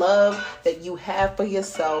of the love that you have for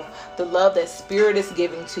yourself. The love that Spirit is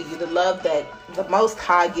giving to you. The love that the Most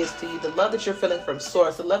High gives to you. The love that you're feeling from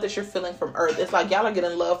Source. The love that you're feeling from Earth. It's like y'all are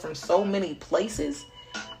getting love from so many places.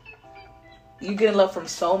 You're getting love from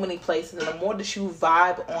so many places. And the more that you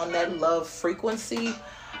vibe on that love frequency,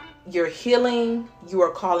 you're healing. You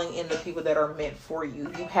are calling in the people that are meant for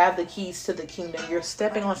you. You have the keys to the kingdom. You're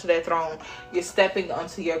stepping onto that throne. You're stepping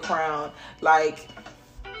onto your crown. Like,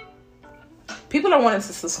 people are wanting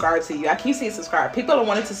to subscribe to you. I keep saying subscribe. People are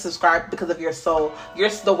wanting to subscribe because of your soul.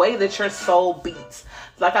 The way that your soul beats.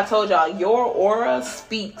 Like I told y'all, your aura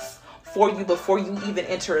speaks for you before you even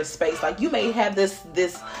enter a space. Like, you may have this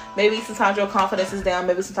maybe sometimes your confidence is down,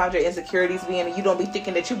 maybe sometimes your insecurities being, and you don't be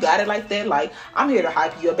thinking that you got it like that. Like, I'm here to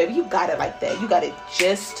hype you up, baby. You got it like that. You got it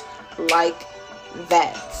just like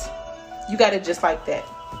that. You got it just like that.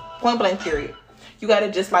 Point blank, period. You got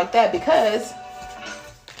it just like that because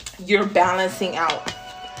you're balancing out.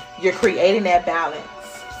 You're creating that balance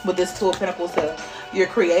with this Two of Pentacles here. You're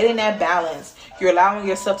creating that balance. You're allowing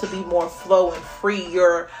yourself to be more flow and free.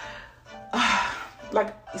 You're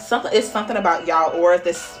like, it's something about y'all, or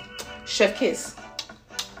this chef kiss.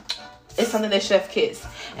 It's something that chef kiss.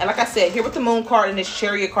 And like I said, here with the Moon card and this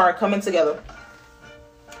Chariot card coming together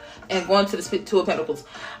and going to the Two of Pentacles,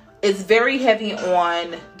 it's very heavy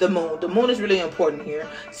on the Moon. The Moon is really important here.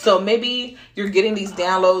 So maybe you're getting these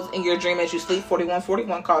downloads in your dream as you sleep.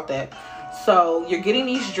 4141 called that. So you're getting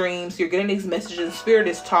these dreams, you're getting these messages. Spirit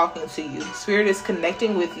is talking to you. Spirit is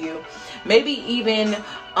connecting with you. Maybe even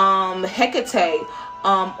Hecate,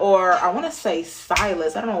 or I want to say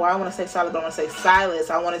Silas. I don't know why I want to say Silas, but I want to say Silas.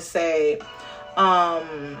 I want to say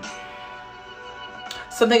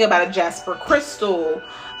something about a jasper crystal,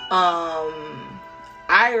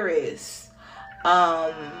 Iris,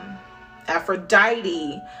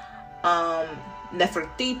 Aphrodite,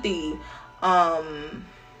 Nefertiti,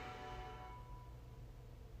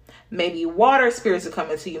 maybe water spirits are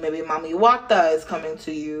coming to you. Maybe Mami Wata is coming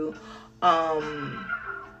to you.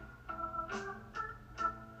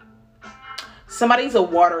 Somebody's a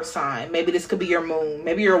water sign. Maybe this could be your moon.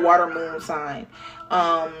 Maybe you're a water moon sign.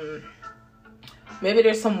 Maybe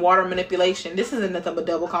there's some water manipulation. This isn't nothing but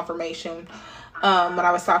double confirmation. When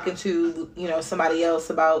I was talking to, somebody else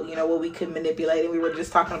about, what we could manipulate, and we were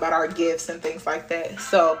just talking about our gifts and things like that.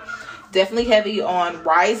 So definitely heavy on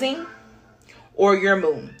rising or your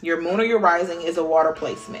moon. Your moon or your rising is a water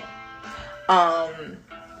placement.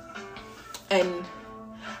 And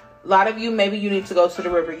a lot of you, maybe you need to go to the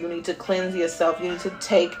river. You need to cleanse yourself. You need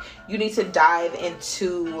to dive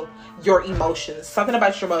into your emotions. Something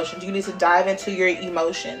about your emotions. You need to dive into your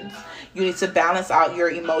emotions. You need to balance out your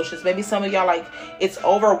emotions. Maybe some of y'all, like, it's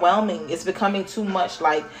overwhelming. It's becoming too much,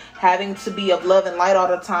 like having to be of love and light all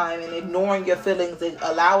the time and ignoring your feelings and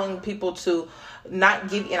allowing people to not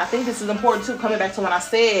give. And I think this is important too, coming back to when I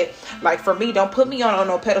said, like, for me, don't put me on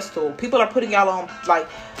no pedestal. People are putting y'all on, like,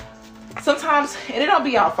 sometimes, and it don't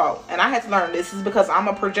be y'all fault. And I had to learn this is because I'm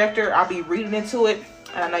a projector. I'll be reading into it,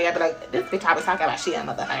 and I know y'all be like, this bitch always talking about shit. I'm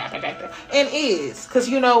a projector, and it is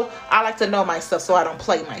because I like to know myself, so I don't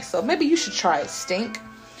play myself. Maybe you should try it, stink.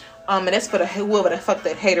 And that's for whoever the fuck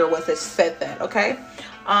that hater was that said that. Okay.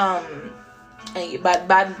 And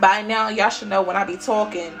by now y'all should know when I be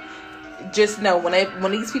talking. Just know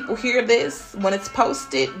when these people hear this, when it's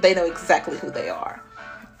posted, they know exactly who they are,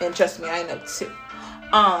 and trust me, I know too.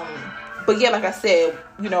 But yeah, like I said,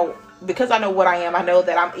 because I know what I am, I know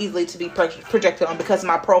that I'm easily to be projected on because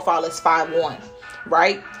my profile is 5'1",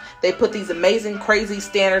 right? They put these amazing, crazy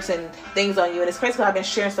standards and things on you. And it's crazy because I've been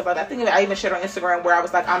sharing stuff like that. I think I even shared on Instagram where I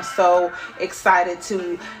was like, I'm so excited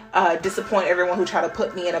to disappoint everyone who tried to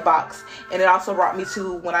put me in a box. And it also brought me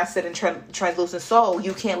to when I said in Translucent Soul,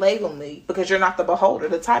 you can't label me because you're not the beholder.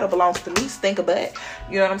 The title belongs to me, stink a butt.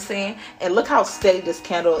 You know what I'm saying? And look how steady this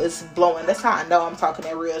candle is blowing. That's how I know I'm talking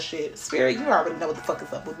that real shit. Spirit, you already know what the fuck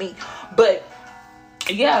is up with me. But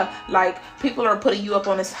yeah, like, people are putting you up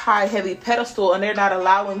on this high, heavy pedestal, and they're not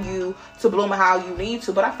allowing you to bloom how you need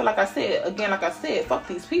to. But I feel like I said, fuck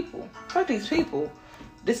these people. Fuck these people.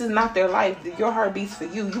 This is not their life. Your heart beats for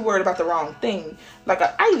you. You worried about the wrong thing. Like,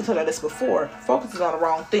 I even told you this before. Focus is on the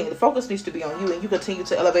wrong thing. The focus needs to be on you, and you continue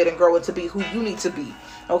to elevate and grow and to be who you need to be.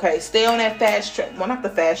 Okay, stay on that fast track. Well, not the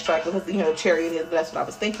fast track, because, Chariot is, but that's what I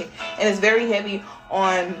was thinking. And it's very heavy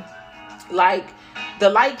on, like, the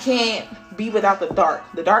light can't be without the dark.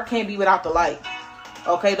 The dark can't be without the light.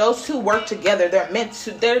 Okay, those two work together. They're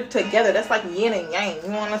together. That's like yin and yang.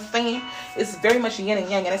 You understand? It's very much yin and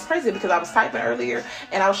yang. And it's crazy because I was typing earlier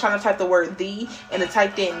and I was trying to type the word the and it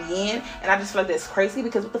typed in yin. And I just feel like that's crazy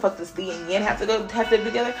because what the fuck does the and yin have to do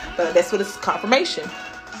together? But that's what it's confirmation.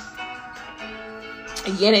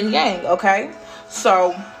 Yin and yang, okay?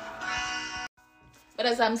 So, but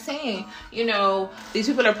as I'm saying, you know, these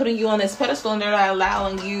people are putting you on this pedestal and they're not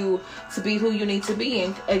allowing you to be who you need to be.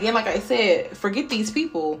 And again, like I said, forget these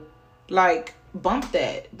people. Like, bump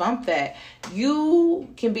that. You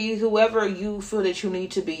can be whoever you feel that you need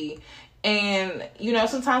to be. And, you know,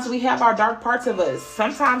 sometimes we have our dark parts of us.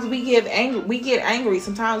 Sometimes we get angry.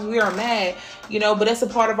 Sometimes we are mad, you know, but that's a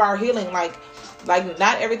part of our healing. Like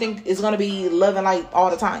not everything is going to be love and light all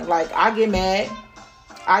the time. Like, I get mad.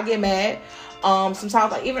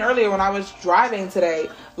 Sometimes, like, even earlier when I was driving today,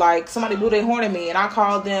 like, somebody blew their horn at me and I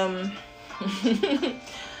called them.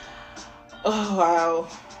 Oh, wow.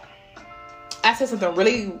 I said something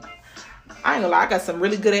really, I ain't gonna lie, I got some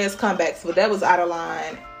really good ass comebacks, but that was out of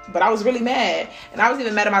line. But I was really mad. And I was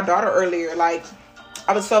even mad at my daughter earlier. Like,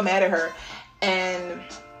 I was so mad at her. And,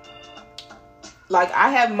 like, I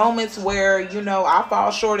have moments where, you know, I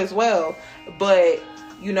fall short as well. But,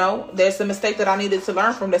 you know, there's a mistake that I needed to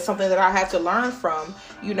learn from. There's something that I have to learn from,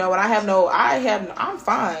 you know, and I'm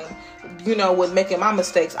fine, you know, with making my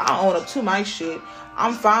mistakes. I own up to my shit.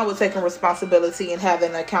 I'm fine with taking responsibility and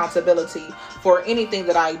having accountability for anything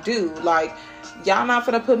that I do. Like, y'all not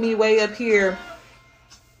gonna put me way up here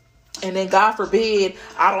and then, God forbid,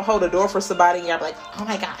 I don't hold a door for somebody and you're like, oh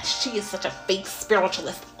my gosh, she is such a fake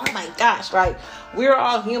spiritualist. Oh my gosh. Like, we're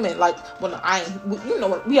all human. Like,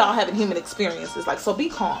 we all having human experiences. Like, so be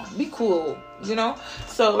calm, be cool, you know?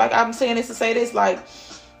 So, like, I'm saying this to say this, like,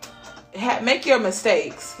 make your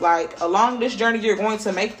mistakes. Like, along this journey, you're going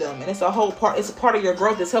to make them. And it's a part of your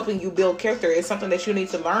growth. It's helping you build character. It's something that you need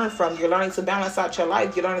to learn from. You're learning to balance out your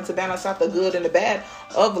life. You're learning to balance out the good and the bad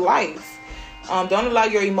of life. Don't allow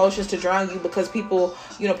your emotions to drown you because people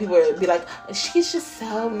will be like, she's just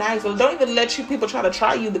so nice. Or don't even let people try to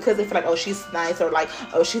try you because they feel like, oh, she's nice, or like,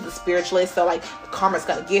 oh, she's a spiritualist, so like karma's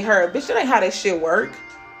gonna get her. Bitch, that ain't how that shit work.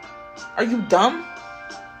 Are you dumb?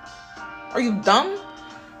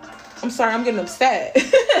 I'm sorry, I'm getting upset.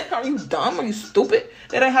 Are you dumb? Are you stupid?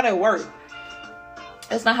 That ain't how that work.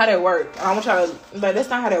 That's not how that work. I want y'all to, like, that's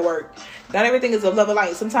not how that work. Not everything is a love of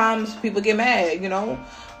light. Sometimes people get mad, you know.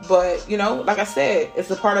 But, you know, like I said, it's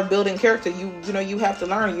a part of building character. You know, you have to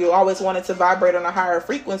learn. You always want it to vibrate on a higher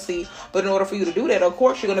frequency. But in order for you to do that, of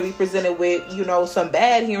course, you're going to be presented with, you know, some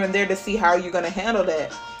bad here and there to see how you're going to handle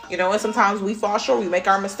that. You know, and sometimes we fall short, we make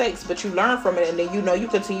our mistakes, but you learn from it, and then, you know, you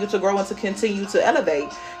continue to grow and to continue to elevate.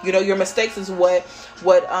 You know, your mistakes is what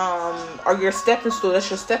are your stepping stool. That's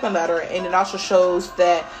your stepping ladder, and it also shows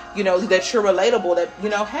that, you know, that you're relatable. That, you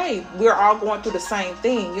know, hey, we're all going through the same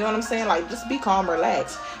thing. You know what I'm saying? Like, just be calm,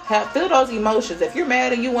 relax, feel those emotions. If you're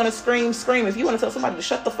mad and you want to scream, scream. If you want to tell somebody to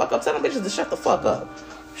shut the fuck up, tell them bitches to shut the fuck up.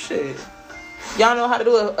 Shit, y'all know how to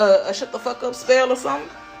do a shut the fuck up spell or something?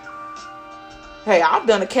 Hey, I've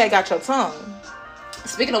done a cat got your tongue.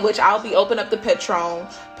 Speaking of which, I'll be opening up the Patron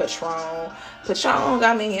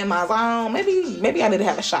got me in my zone. Maybe I need to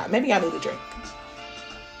have a shot. Maybe I need a drink.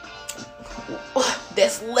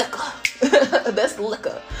 That's liquor. That's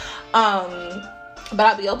liquor. But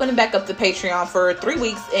I'll be opening back up the Patreon for 3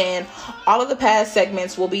 weeks, and all of the past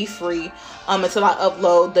segments will be free until I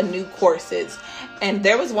upload the new courses. And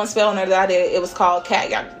there was one spell on there that I did. It was called Cat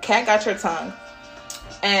Got Your Tongue.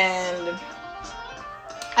 And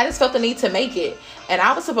I just felt the need to make it. And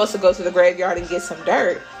I was supposed to go to the graveyard and get some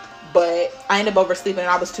dirt, but I ended up oversleeping and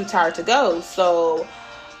I was too tired to go. So,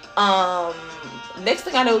 next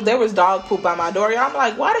thing I knew, there was dog poop by my door. I'm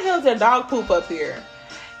like, why the hell is there dog poop up here?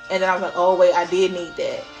 And then I was like, oh wait, I did need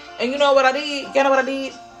that. And you know what I did? You know what I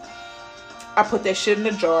did? I put that shit in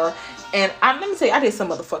the jar. And let me tell you, I did some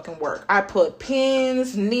motherfucking work. I put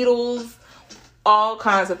pins, needles, all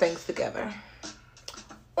kinds of things together.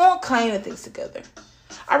 All kinds of things together.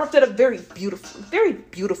 I wrapped it up very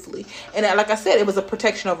beautifully. And like I said, it was a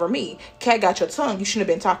protection over me. Cat got your tongue. You shouldn't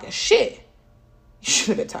have been talking shit. You should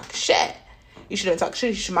have been talking shit. You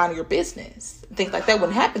should mind your business. Things like that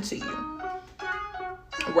wouldn't happen to you.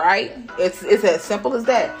 Right? It's as simple as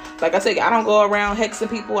that. Like I said, I don't go around hexing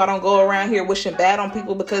people. I don't go around here wishing bad on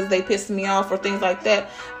people because they piss me off or things like that.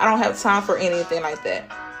 I don't have time for anything like that.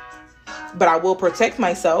 But I will protect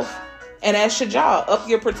myself. And as should y'all. Up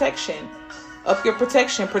your protection.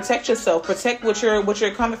 Protect yourself, protect what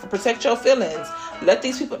you're coming for, protect your feelings. Let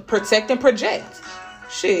these people protect and project.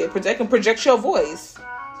 Shit, protect and project your voice.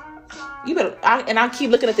 You better, I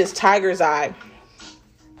keep looking at this tiger's eye.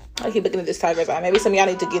 I keep looking at this tiger's eye. Maybe some of y'all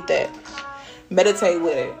need to get that. Meditate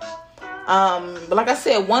with it. But like I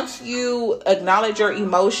said, once you acknowledge your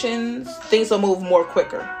emotions, things will move more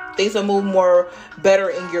quicker. Things will move more better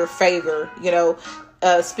in your favor. You know,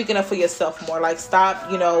 speaking up for yourself more. Like,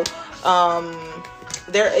 stop, you know,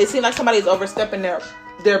 it seems like somebody's overstepping their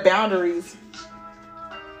boundaries.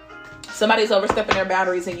 Somebody's overstepping their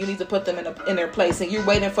boundaries, and you need to put them in their place. And you're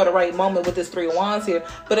waiting for the right moment with this 3 of Wands here,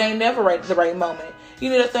 but it ain't never the right moment. You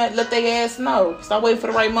need to let their ass know. Stop waiting for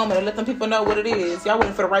the right moment and let them people know what it is. Y'all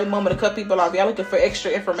waiting for the right moment to cut people off. Y'all looking for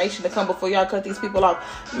extra information to come before y'all cut these people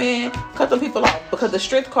off. Man, cut them people off, because the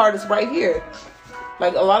Strength card is right here.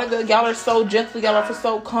 Like, a lot of y'all are so gentle, y'all are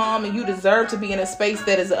so calm, and you deserve to be in a space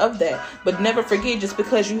that is of that. But never forget, just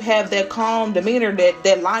because you have that calm demeanor,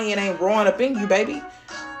 that lion ain't roaring up in you, baby.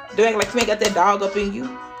 They act like you ain't got that dog up in you.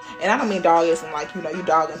 And I don't mean dog as in, like, you know, you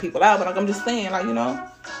dogging people out, but like, I'm just saying, like, you know,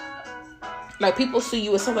 like, people see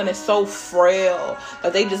you as something that's so frail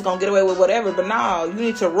that they just gonna get away with whatever. But no, you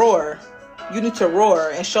need to roar. You need to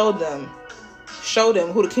roar and show them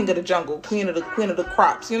who the king of the jungle, queen of the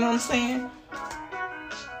crops. You know what I'm saying?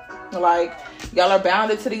 Like, y'all are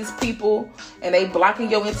bounded to these people, and they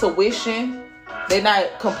blocking your intuition. They're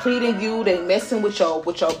not completing you. They messing with your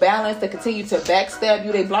balance. They continue to backstab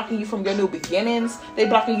you. They blocking you from your new beginnings. They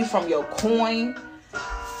blocking you from your coin.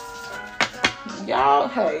 Y'all,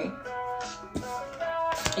 hey.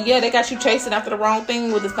 Yeah, they got you chasing after the wrong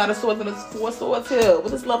thing with this Knight of Swords and this 4 of Swords here.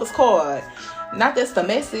 With this Lover's card. Not that's the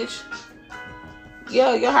message.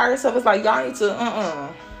 Yeah, your higher self is like, y'all need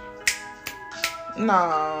to,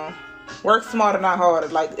 No. Work smarter, not harder.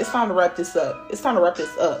 Like, it's time to wrap this up. It's time to wrap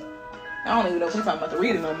this up. I don't even know if we're talking about the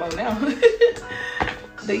reading no more now.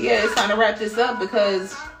 But yeah, it's time to wrap this up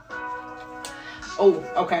because... Oh,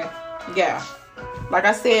 okay. Yeah. Like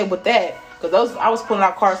I said with that, because I was pulling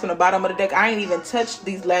out cards from the bottom of the deck. I ain't even touched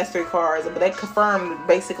these last 3 cards, but they confirmed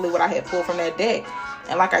basically what I had pulled from that deck.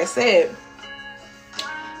 And like I said,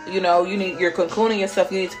 you know, you're concluding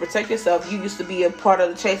yourself. You need to protect yourself. You used to be a part of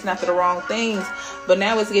the chasing after the wrong things, but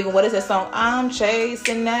now it's giving, what is that song? I'm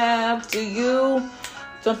chasing after you.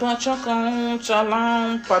 Whatever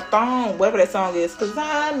that song is, because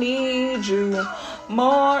I need you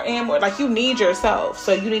more and more. Like, you need yourself,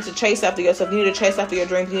 so you need to chase after yourself. You need to chase after your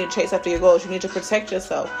dreams. You need to chase after your goals. You need to protect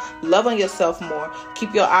yourself. Love on yourself more.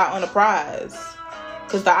 Keep your eye on the prize,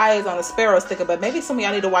 because the eye is on the sparrow sticker. But maybe some of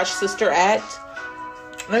y'all need to watch Sister Act.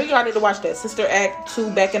 Maybe y'all need to watch that Sister Act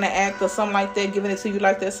 2, Back in the Act, or something like that. Giving it to you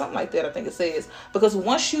like that, something like that. I think it says, because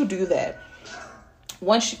once you do that,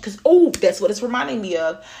 because that's what it's reminding me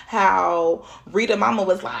of, how Rita Mama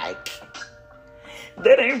was like,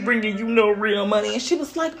 that ain't bringing you no real money. And she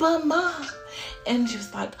was like, but Mom. And she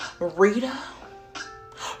was like, Rita.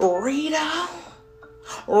 You know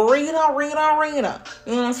what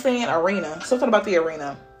I'm saying? Arena. Something about the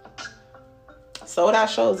arena. Sold out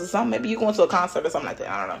shows or something. Maybe you going to a concert or something like that.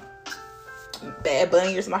 I don't know. Bad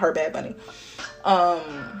Bunny or something. I heard Bad Bunny. Why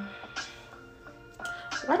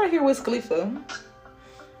did I hear Wiz Khalifa?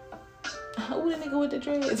 Oh, the nigga with the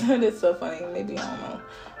dreads. That's so funny. Maybe, I don't know.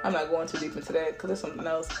 I'm not going too deep into that because there's something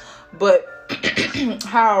else. But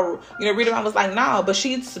how, you know, Rita was like, nah, but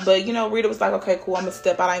you know, Rita was like, okay, cool, I'm gonna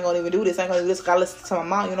step out. I ain't gonna even do this. I ain't gonna do this. Gotta listen to my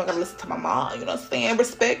mom. You know, gotta listen to my mom. You know what I'm saying?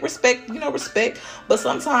 Respect, you know, respect. But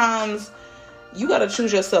sometimes you gotta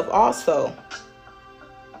choose yourself also.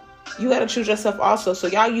 So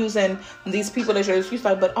y'all using these people as your excuse,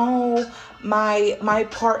 like, but oh, my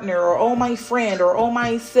partner, or oh, my friend, or oh,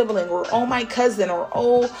 my sibling, or oh, my cousin, or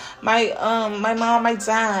oh, my mom, my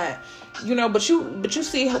dad. You know, but you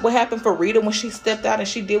see what happened for Rita when she stepped out and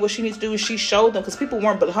she did what she needs to do, and she showed them, because people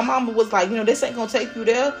weren't, but her mama was like, you know, this ain't gonna take you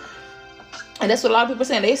there. And that's what a lot of people are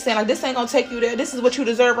saying. They saying, like, this ain't gonna take you there. This is what you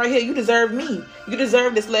deserve right here. You deserve me. You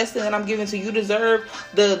deserve this lesson that I'm giving to you. You deserve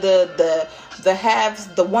the halves,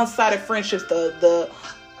 the one-sided friendships, the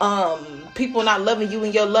people not loving you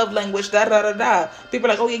in your love language, People are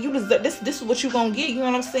like, oh yeah, you deserve this. This is what you gonna get. You know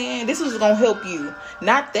what I'm saying? This is gonna help you.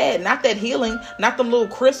 Not that healing, not them little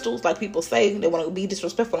crystals like people say. They want to be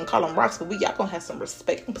disrespectful and call them rocks, but y'all gonna have some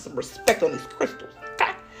respect. Put some respect on these crystals.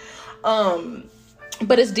 Okay?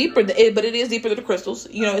 But it's deeper. But it is deeper than the crystals.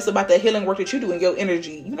 You know, it's about the healing work that you do in your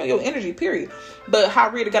energy. You know, your energy, period. But how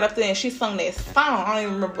Rita got up there and she sung that song. I don't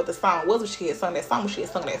even remember what the song was, but she had sung that song. But she had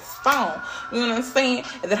sung that song. You know what I'm saying?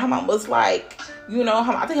 And then her mom was like, you know,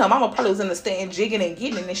 I think her mama probably was in the stand jigging and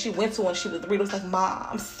getting. And then she went to her and Rita was like, Mom,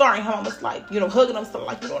 I'm sorry. Her mom was like, you know, hugging them. So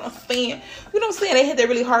like, you know what I'm saying? You know what I'm saying? They had that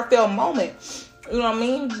really heartfelt moment. You know what I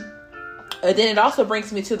mean? And then it also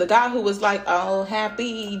brings me to the guy who was like, oh,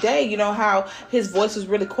 happy day. You know how his voice was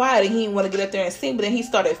really quiet and he didn't want to get up there and sing, but then he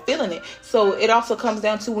started feeling it. So it also comes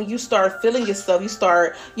down to when you start feeling yourself, you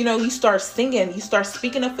start singing, you start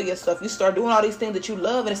speaking up for yourself, you start doing all these things that you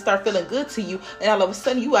love and it start feeling good to you. And all of a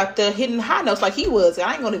sudden you out there hitting high notes like he was.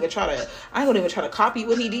 I ain't gonna even try to copy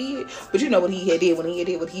what he did, but you know what he had did when he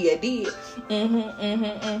did what he had did.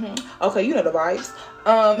 Okay, you know the vibes.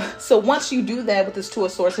 So once you do that with this Two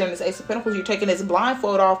of Swords here and this Ace of Pentacles, you're taking this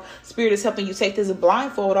blindfold off. Spirit is helping you take this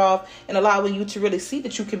blindfold off and allowing you to really see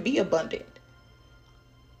that you can be abundant.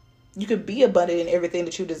 You can be abundant in everything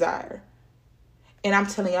that you desire. And I'm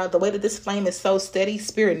telling y'all, the way that this flame is so steady,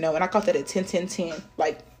 Spirit know. And I caught that at 10-10-10.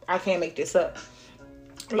 Like, I can't make this up.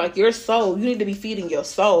 Like, your soul, you need to be feeding your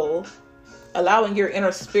soul, allowing your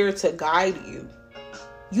inner spirit to guide you.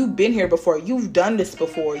 You've been here before. You've done this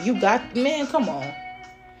before. Man, come on.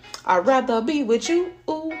 I'd rather be with you.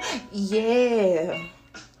 Ooh, yeah.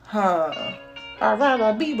 I'd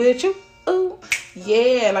rather be with you. Ooh,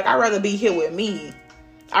 yeah. Like, I'd rather be here with me.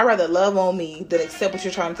 I'd rather love on me than accept what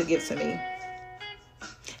you're trying to give to me.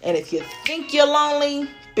 And if you think you're lonely,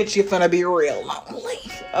 bitch, you're gonna be real lonely.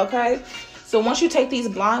 Okay? So once you take these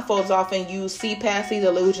blindfolds off and you see past these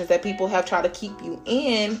illusions that people have tried to keep you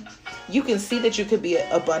in, you can see that you could be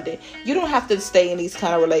abundant. You don't have to stay in these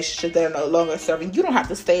kind of relationships that are no longer serving. You don't have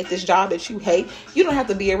to stay at this job that you hate. You don't have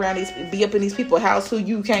to be up in these people's house who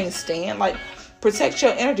you can't stand. Like, protect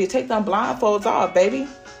your energy. Take them blindfolds off, baby.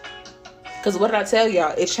 Because what did I tell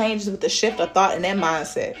y'all? It changes with the shift of thought and that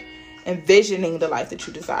mindset. Envisioning the life that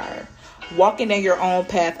you desire. Walking in your own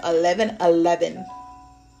path. 11-11.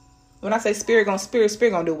 When I say spirit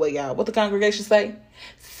gonna do what, y'all? What the congregation say?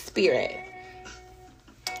 Spirit.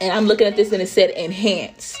 And I'm looking at this and it said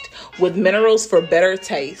enhanced with minerals for better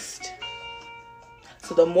taste.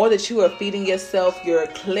 So the more that you are feeding yourself, you're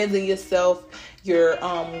cleansing yourself, you're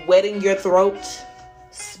wetting your throat,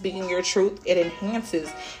 speaking your truth, it enhances.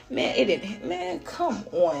 Man, come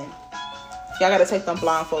on. Y'all gotta take them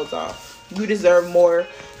blindfolds off. You deserve more.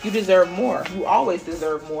 You deserve more. You always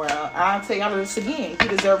deserve more. I'll tell y'all this again. You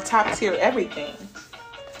deserve top tier everything.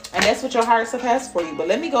 And that's what your higher self has for you. But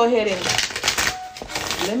let me go ahead and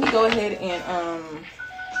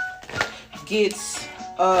get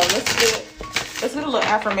let's get a little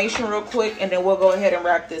affirmation real quick, and then we'll go ahead and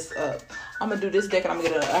wrap this up. I'm gonna do this deck and I'm gonna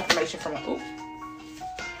get an affirmation from it.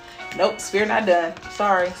 Nope, Spirit not done.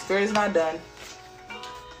 Sorry, Spirit is not done.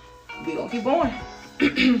 We gonna keep going.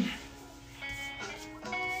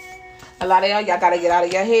 A lot of y'all gotta get out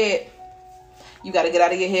of your head. You gotta get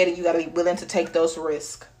out of your head and you gotta be willing to take those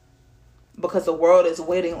risks. Because the world is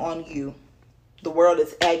waiting on you. The world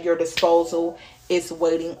is at your disposal. It's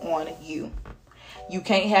waiting on you. You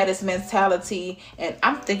can't have this mentality. And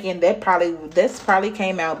I'm thinking this probably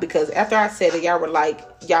came out because after I said it, y'all were like,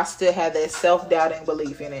 y'all still have that self-doubting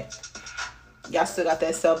belief in it. Y'all still got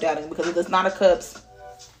that self-doubting because it is not a cups.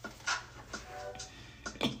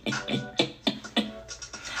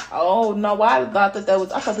 Oh no! Why I thought that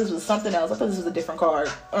was? I thought this was something else. I thought this was a different card.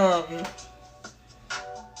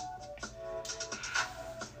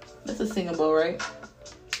 That's a singable, right?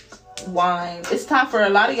 Wine. It's time for a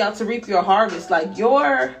lot of y'all to reap your harvest. Like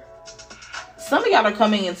some of y'all are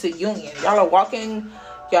coming into union. Y'all are walking.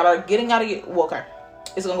 Y'all are getting out of your. Well, okay,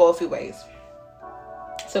 it's gonna go a few ways.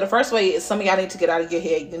 So the first way is some of y'all need to get out of your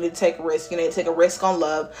head. You need to take a risk. You need to take a risk on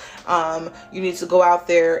love. You need to go out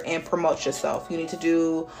there and promote yourself. You need to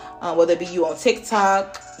do, whether it be you on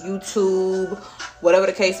TikTok, YouTube, whatever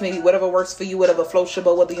the case may be, whatever works for you, whatever floats your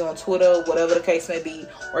boat, whether you're on Twitter, whatever the case may be,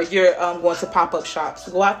 or you're going to pop-up shops.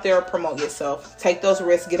 Go out there, promote yourself. Take those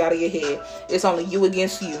risks, get out of your head. It's only you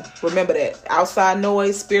against you. Remember that. Outside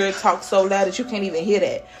noise, spirit talks so loud that you can't even hear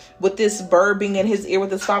that. With this bird being in his ear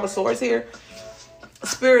with this 5 of swords here,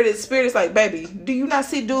 Spirit is like, baby, do you not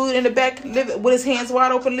see dude in the back living with his hands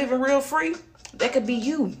wide open, living real free? That could be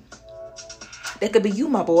you. That could be you,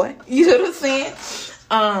 my boy. You know what I'm saying?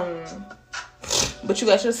 But you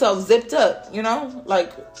got yourself zipped up, you know?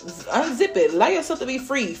 Like, unzip it. Allow yourself to be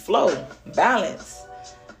free. Flow. Balance.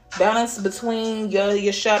 Balance between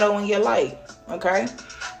your shadow and your light. Okay?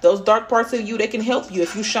 Those dark parts of you, they can help you.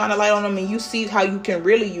 If you shine a light on them and you see how you can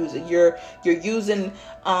really use it. You're using...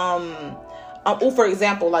 for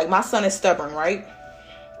example, like my son is stubborn, right?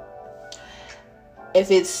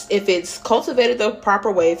 If it's cultivated the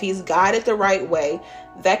proper way, if he's guided the right way,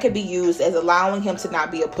 that could be used as allowing him to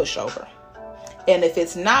not be a pushover. And if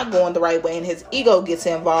it's not going the right way and his ego gets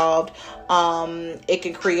involved, it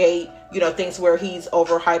can create, things where he's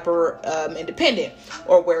hyper independent,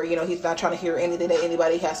 or where, he's not trying to hear anything that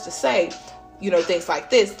anybody has to say. things like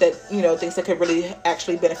this, that, things that could really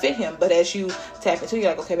actually benefit him. But as you tap into, you're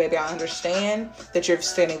like, okay, baby, I understand that you're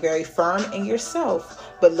standing very firm in yourself,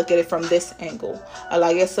 but look at it from this angle. Allow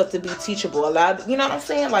yourself to be teachable. You know what I'm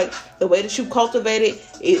saying? Like, the way that you cultivate it,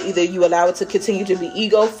 either you allow it to continue to be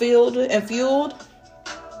ego-filled and fueled,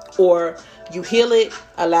 or you heal it,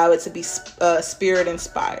 allow it to be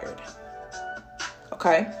spirit-inspired.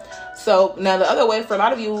 Okay? So now the other way, for a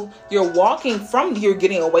lot of you, you're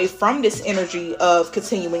getting away from this energy of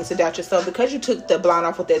continuing to doubt yourself because you took the blind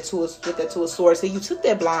off with that Two of Swords. So you took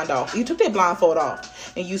that blindfold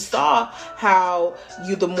off, and you saw how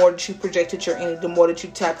the more that you projected your energy, the more that you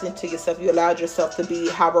tapped into yourself, you allowed yourself to be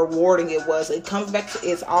how rewarding it was. It comes back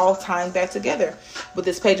it's all tying back together with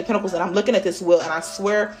this Page of Pentacles. And I'm looking at this wheel, and I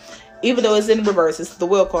swear, even though it's in reverse, it's the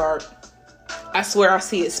wheel card, I swear I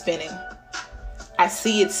see it spinning. I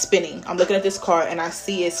see it spinning. I'm looking at this card and I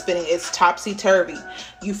see it spinning. It's topsy-turvy.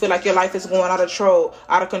 You feel like your life is going out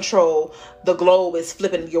of control. The globe is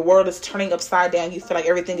flipping. Your world is turning upside down. You feel like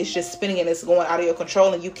everything is just spinning and it's going out of your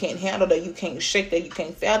control, and you can't handle that. You can't shake that. You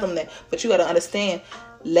can't fathom that. But you got to understand,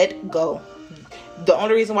 let go. The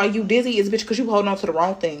only reason why you dizzy is because you holding on to the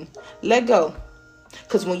wrong thing. Let go.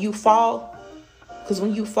 Because when you fall,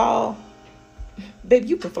 baby,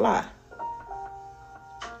 you can fly.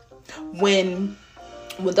 When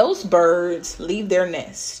those birds leave their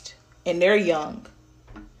nest and they're young,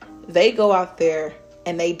 they go out there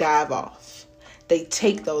and they dive off. They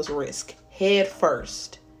take those risks head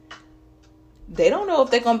first. They don't know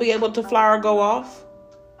if they're going to be able to fly or go off.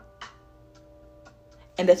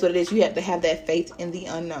 And that's what it is. You have to have that faith in the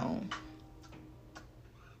unknown.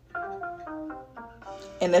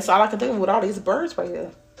 And that's all I can think of with all these birds right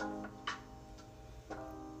here.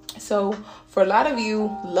 So for a lot of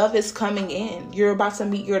you, love is coming in. You're about to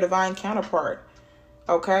meet your divine counterpart.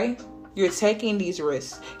 Okay? You're taking these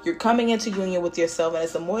risks. You're coming into union with yourself. And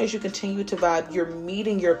as the more as you continue to vibe, you're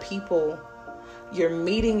meeting your people. You're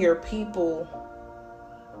meeting the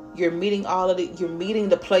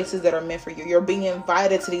places that are meant for you. You're being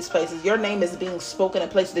invited to these places. Your name is being spoken in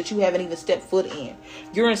places that you haven't even stepped foot in.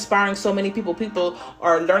 You're inspiring so many people. People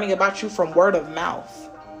are learning about you from word of mouth.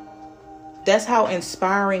 That's how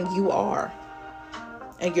inspiring you are.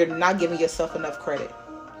 And you're not giving yourself enough credit.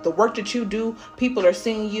 The work that you do, people are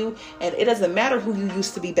seeing you. And it doesn't matter who you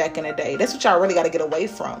used to be back in the day. That's what y'all really got to get away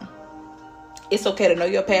from. It's okay to know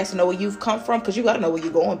your past, to know where you've come from. Because you got to know where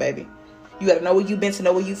you're going, baby. You got to know where you've been to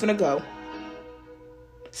know where you're finna go.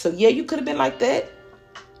 So yeah, you could have been like that.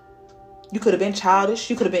 You could have been childish.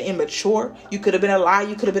 You could have been immature. You could have been a liar.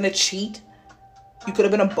 You could have been a cheat. You could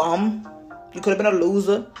have been a bum. You could have been a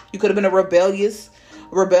loser. You could have been a rebellious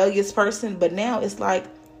person. But now it's like,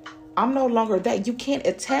 I'm no longer that. You can't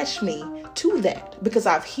attach me to that because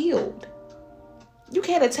I've healed. You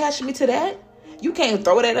can't attach me to that. You can't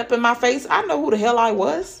throw that up in my face. I know who the hell I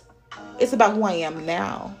was. It's about who I am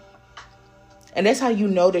now. And that's how you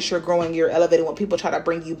know that you're growing, you're elevating, when people try to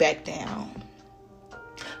bring you back down.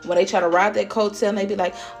 When they try to ride that coattail and they be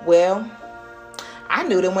like, well, I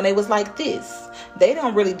knew them when they was like this. They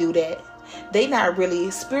don't really do that.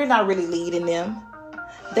 Spirit not really leading them.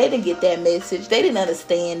 They didn't get that message. They didn't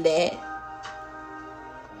understand that.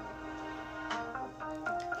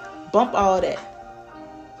 Bump all that.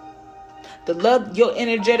 The love, your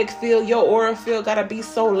energetic field, your aura field gotta be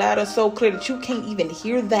so loud and so clear that you can't even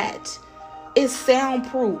hear that. It's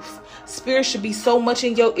soundproof. Spirit should be so much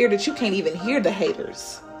in your ear that you can't even hear the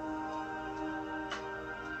haters.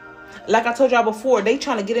 Like I told y'all before, they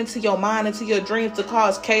trying to get into your mind, into your dreams to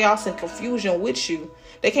cause chaos and confusion with you.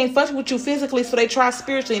 They can't fuck with you physically, so they try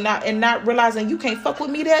spiritually, not realizing you can't fuck with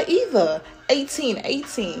me there either. 18.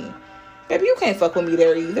 Baby, you can't fuck with me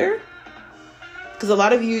there either. Because a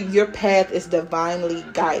lot of you, your path is divinely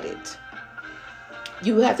guided.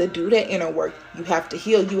 You have to do that inner work. You have to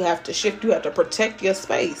heal. You have to shift. You have to protect your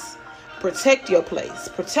space. Protect your place.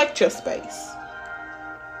 Protect your space.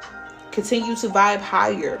 Continue to vibe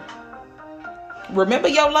higher. Remember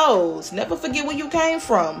your lows. Never forget where you came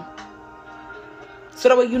from. So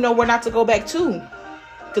that way you know where not to go back to.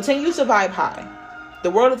 Continue to vibe high. The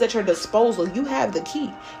world is at your disposal. You have the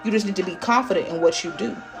key. You just need to be confident in what you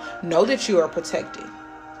do. Know that you are protected.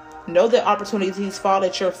 Know that opportunities fall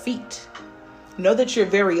at your feet. Know that you're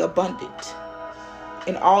very abundant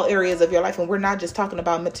in all areas of your life. And we're not just talking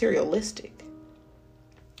about materialistic.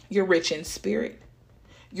 You're rich in spirit.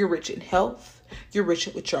 You're rich in health. You're rich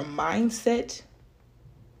with your mindset.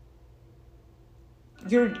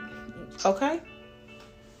 You're okay.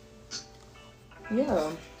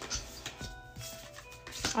 Yeah.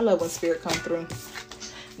 I love when spirit come through.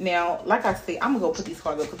 Now, like I said, I'm gonna go put these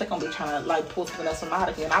cards up because they're gonna be trying to like pull something else from out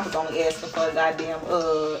of here. And I was only asking for a goddamn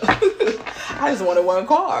I just wanted one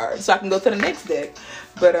card so I can go to the next deck.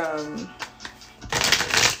 But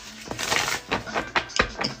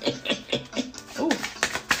ooh,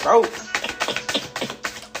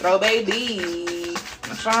 throw baby.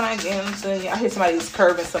 I'm trying to get into you. I hear somebody's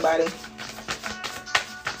curving somebody.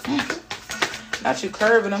 Not you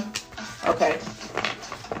curving them. Okay.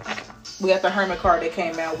 We got the Hermit card that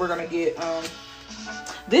came out. We're gonna get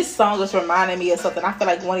this song is reminding me of something. I feel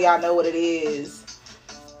like one of y'all know what it is.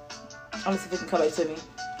 Let me see if it can come back to me.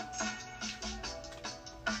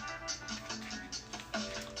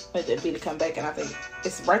 Let that beat to come back, and I think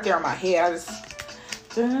it's right there on my head. I just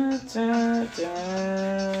I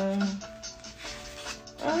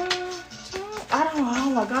don't know.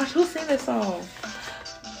 Oh my gosh, who sang this song?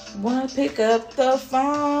 Wanna pick up the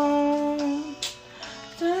phone.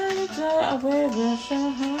 I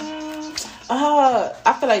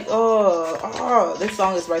feel like this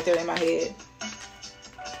song is right there in my head.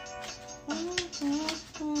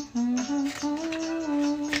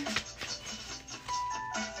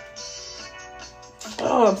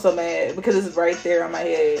 Oh, I'm so mad because it's right there on my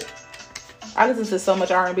head. I listen to so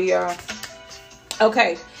much R&B, y'all.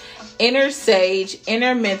 Okay. Inner sage,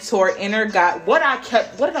 inner mentor, inner God. What did I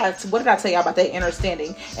tell y'all about that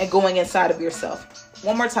understanding and going inside of yourself?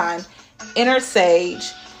 One more time. Inner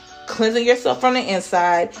sage, cleansing yourself from the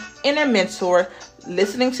inside. Inner mentor,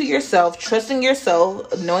 listening to yourself, trusting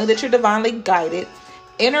yourself, knowing that you're divinely guided.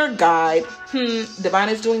 Inner guide, divine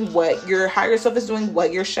is doing what? Your higher self is doing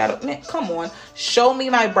what? Your shadow, man, come on. Show me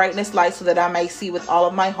my brightness light so that I may see with all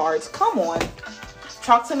of my hearts. Come on.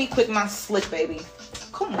 Talk to me quick, not slick, baby.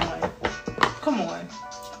 Come on. Come on.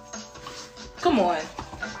 Come on.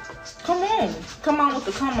 Come on. Come on with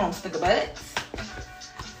the come on, stick of butts.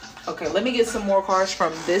 Okay, let me get some more cards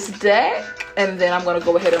from this deck, and then I'm gonna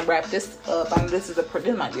go ahead and wrap this up. I know this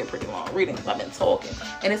might be a pretty long reading because I've been talking,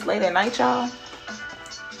 and it's late at night, y'all.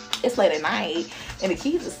 It's late at night, and the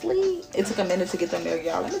kids asleep. It took a minute to get them there,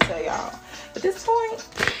 y'all. Let me tell y'all. At this point,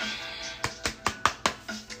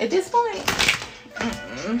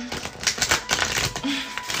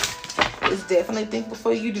 it's definitely think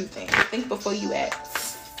before you do things. Think before you act.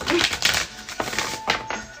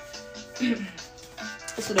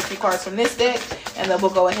 Let's do a few cards from this deck, and then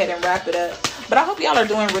we'll go ahead and wrap it up. But I hope y'all are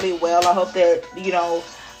doing really well. I hope that, you know,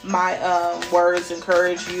 my words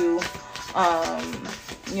encourage you.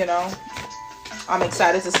 You know, I'm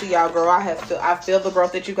excited to see y'all grow. I feel the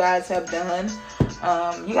growth that you guys have done.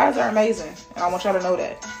 You guys are amazing, and I want y'all to know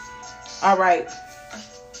that. All right.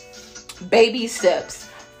 Baby steps.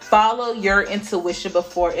 Follow your intuition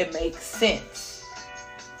before it makes sense.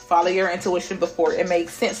 Follow your intuition before it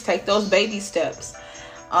makes sense. Take those baby steps.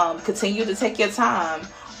 Continue to take your time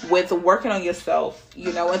with working on yourself,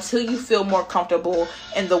 you know, until you feel more comfortable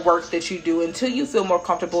in the work that you do, until you feel more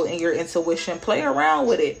comfortable in your intuition. Play around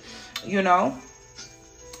with it, you know.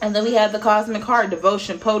 And then we have the cosmic heart,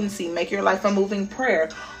 devotion, potency, make your life a moving prayer.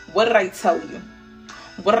 What did I tell you?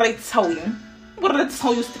 What did I tell you? What did I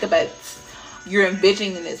tell you, stick about? You're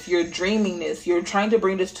envisioning this, you're dreaming this, you're trying to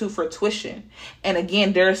bring this to fruition. And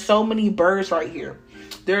again, there are so many birds right here.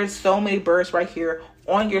 There are so many birds right here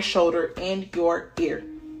on your shoulder, in your ear.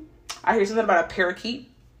 I hear something about a parakeet.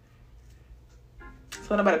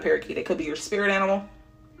 Something about a parakeet. It could be your spirit animal.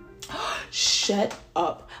 Shut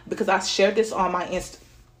up. Because I shared this on my Instagram.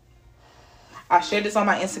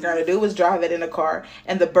 The dude was driving in a car,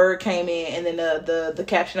 and the bird came in, and then the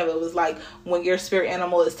caption of it was like, when your spirit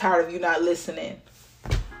animal is tired of you not listening.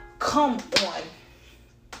 Come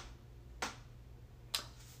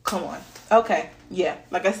on. Okay. Yeah.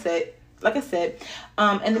 Like I said.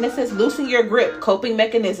 And then it says, loosen your grip, coping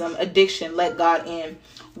mechanism, addiction, let God in.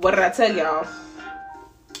 What did I tell y'all?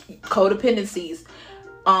 Codependencies.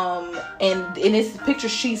 And in this picture,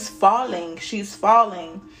 she's falling.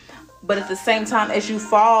 But at the same time as you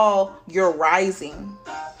fall, you're rising.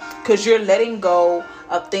 Because you're letting go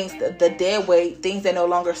of things, the dead weight, things that no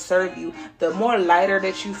longer serve you. The more lighter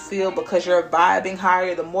that you feel because you're vibing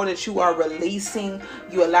higher, the more that you are releasing,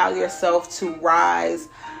 you allow yourself to rise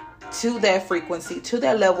to that frequency, to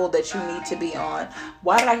that level that you need to be on.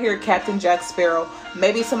 Why did I hear Captain Jack Sparrow?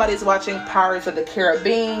 Maybe somebody's watching Pirates of the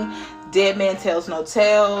Caribbean, Dead Man Tells No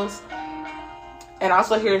Tales, and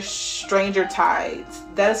also hear Stranger Tides.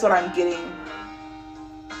 That is what I'm getting,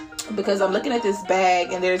 because I'm looking at this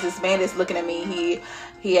bag, and there's this man that's looking at me.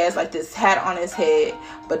 He has like this hat on his head,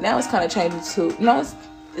 but now it's kind of changing to, no, is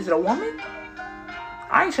it a woman?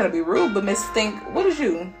 I ain't trying to be rude, but Miss Think, what is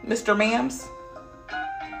you, Mr. Mams?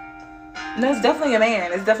 No, it's definitely a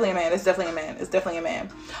man. It's definitely a man. It's definitely a man. It's definitely a man.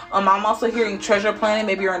 I'm also hearing Treasure Planet.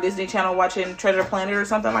 Maybe you're on Disney Channel watching Treasure Planet or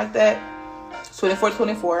something like that.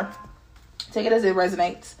 2424. Take it as it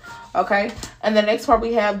resonates. Okay. And the next part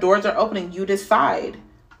we have doors are opening. You decide.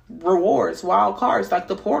 Rewards, wild cards, like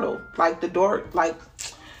the portal, like the door, like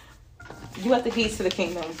you got the keys to the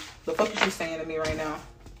kingdom. The fuck is you saying to me right now?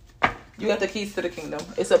 You got the keys to the kingdom.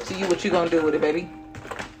 It's up to you what you gonna do with it, baby.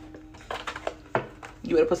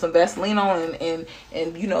 You better put some Vaseline on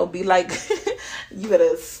and you know, be like, you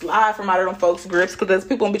better slide from out of them folks' grips, because there's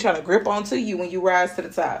people gonna be trying to grip onto you when you rise to the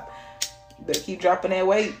top. You better keep dropping that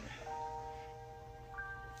weight.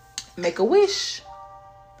 Make a wish.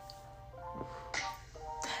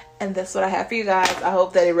 And that's what I have for you guys. I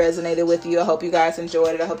hope that it resonated with you. I hope you guys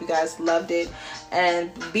enjoyed it. I hope you guys loved it.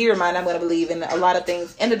 And be reminded, I'm going to leave in a lot of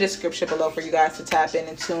things in the description below for you guys to tap in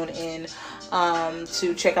and tune in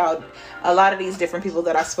to check out a lot of these different people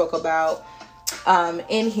that I spoke about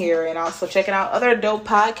in here. And also checking out other dope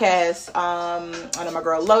podcasts. I know my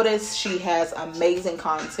girl Lotus. She has amazing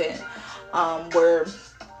content where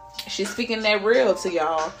she's speaking that real to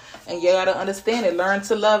y'all. And you got to understand it. Learn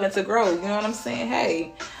to love and to grow. You know what I'm saying?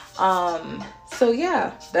 Hey. So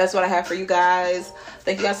yeah, that's what I have for you guys.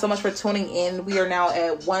 Thank you guys so much for tuning in. We are now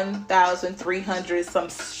at 1,300 some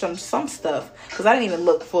stuff, because I didn't even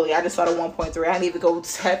look fully. I just saw the 1.3. I didn't even go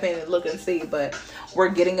tap in and look and see, but we're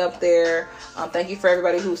getting up there. Thank you for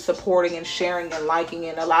everybody who's supporting and sharing and liking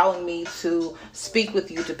and allowing me to speak with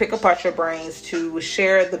you, to pick apart your brains, to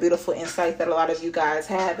share the beautiful insight that a lot of you guys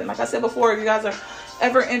have. And like I said before, if you guys are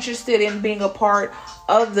ever interested in being a part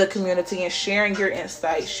of the community and sharing your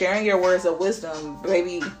insight, sharing your words of wisdom,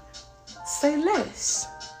 baby, say less.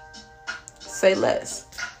 Say less.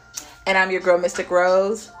 And I'm your girl, Mystic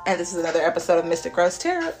Rose, and this is another episode of Mystic Rose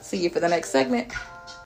Tarot. See you for the next segment.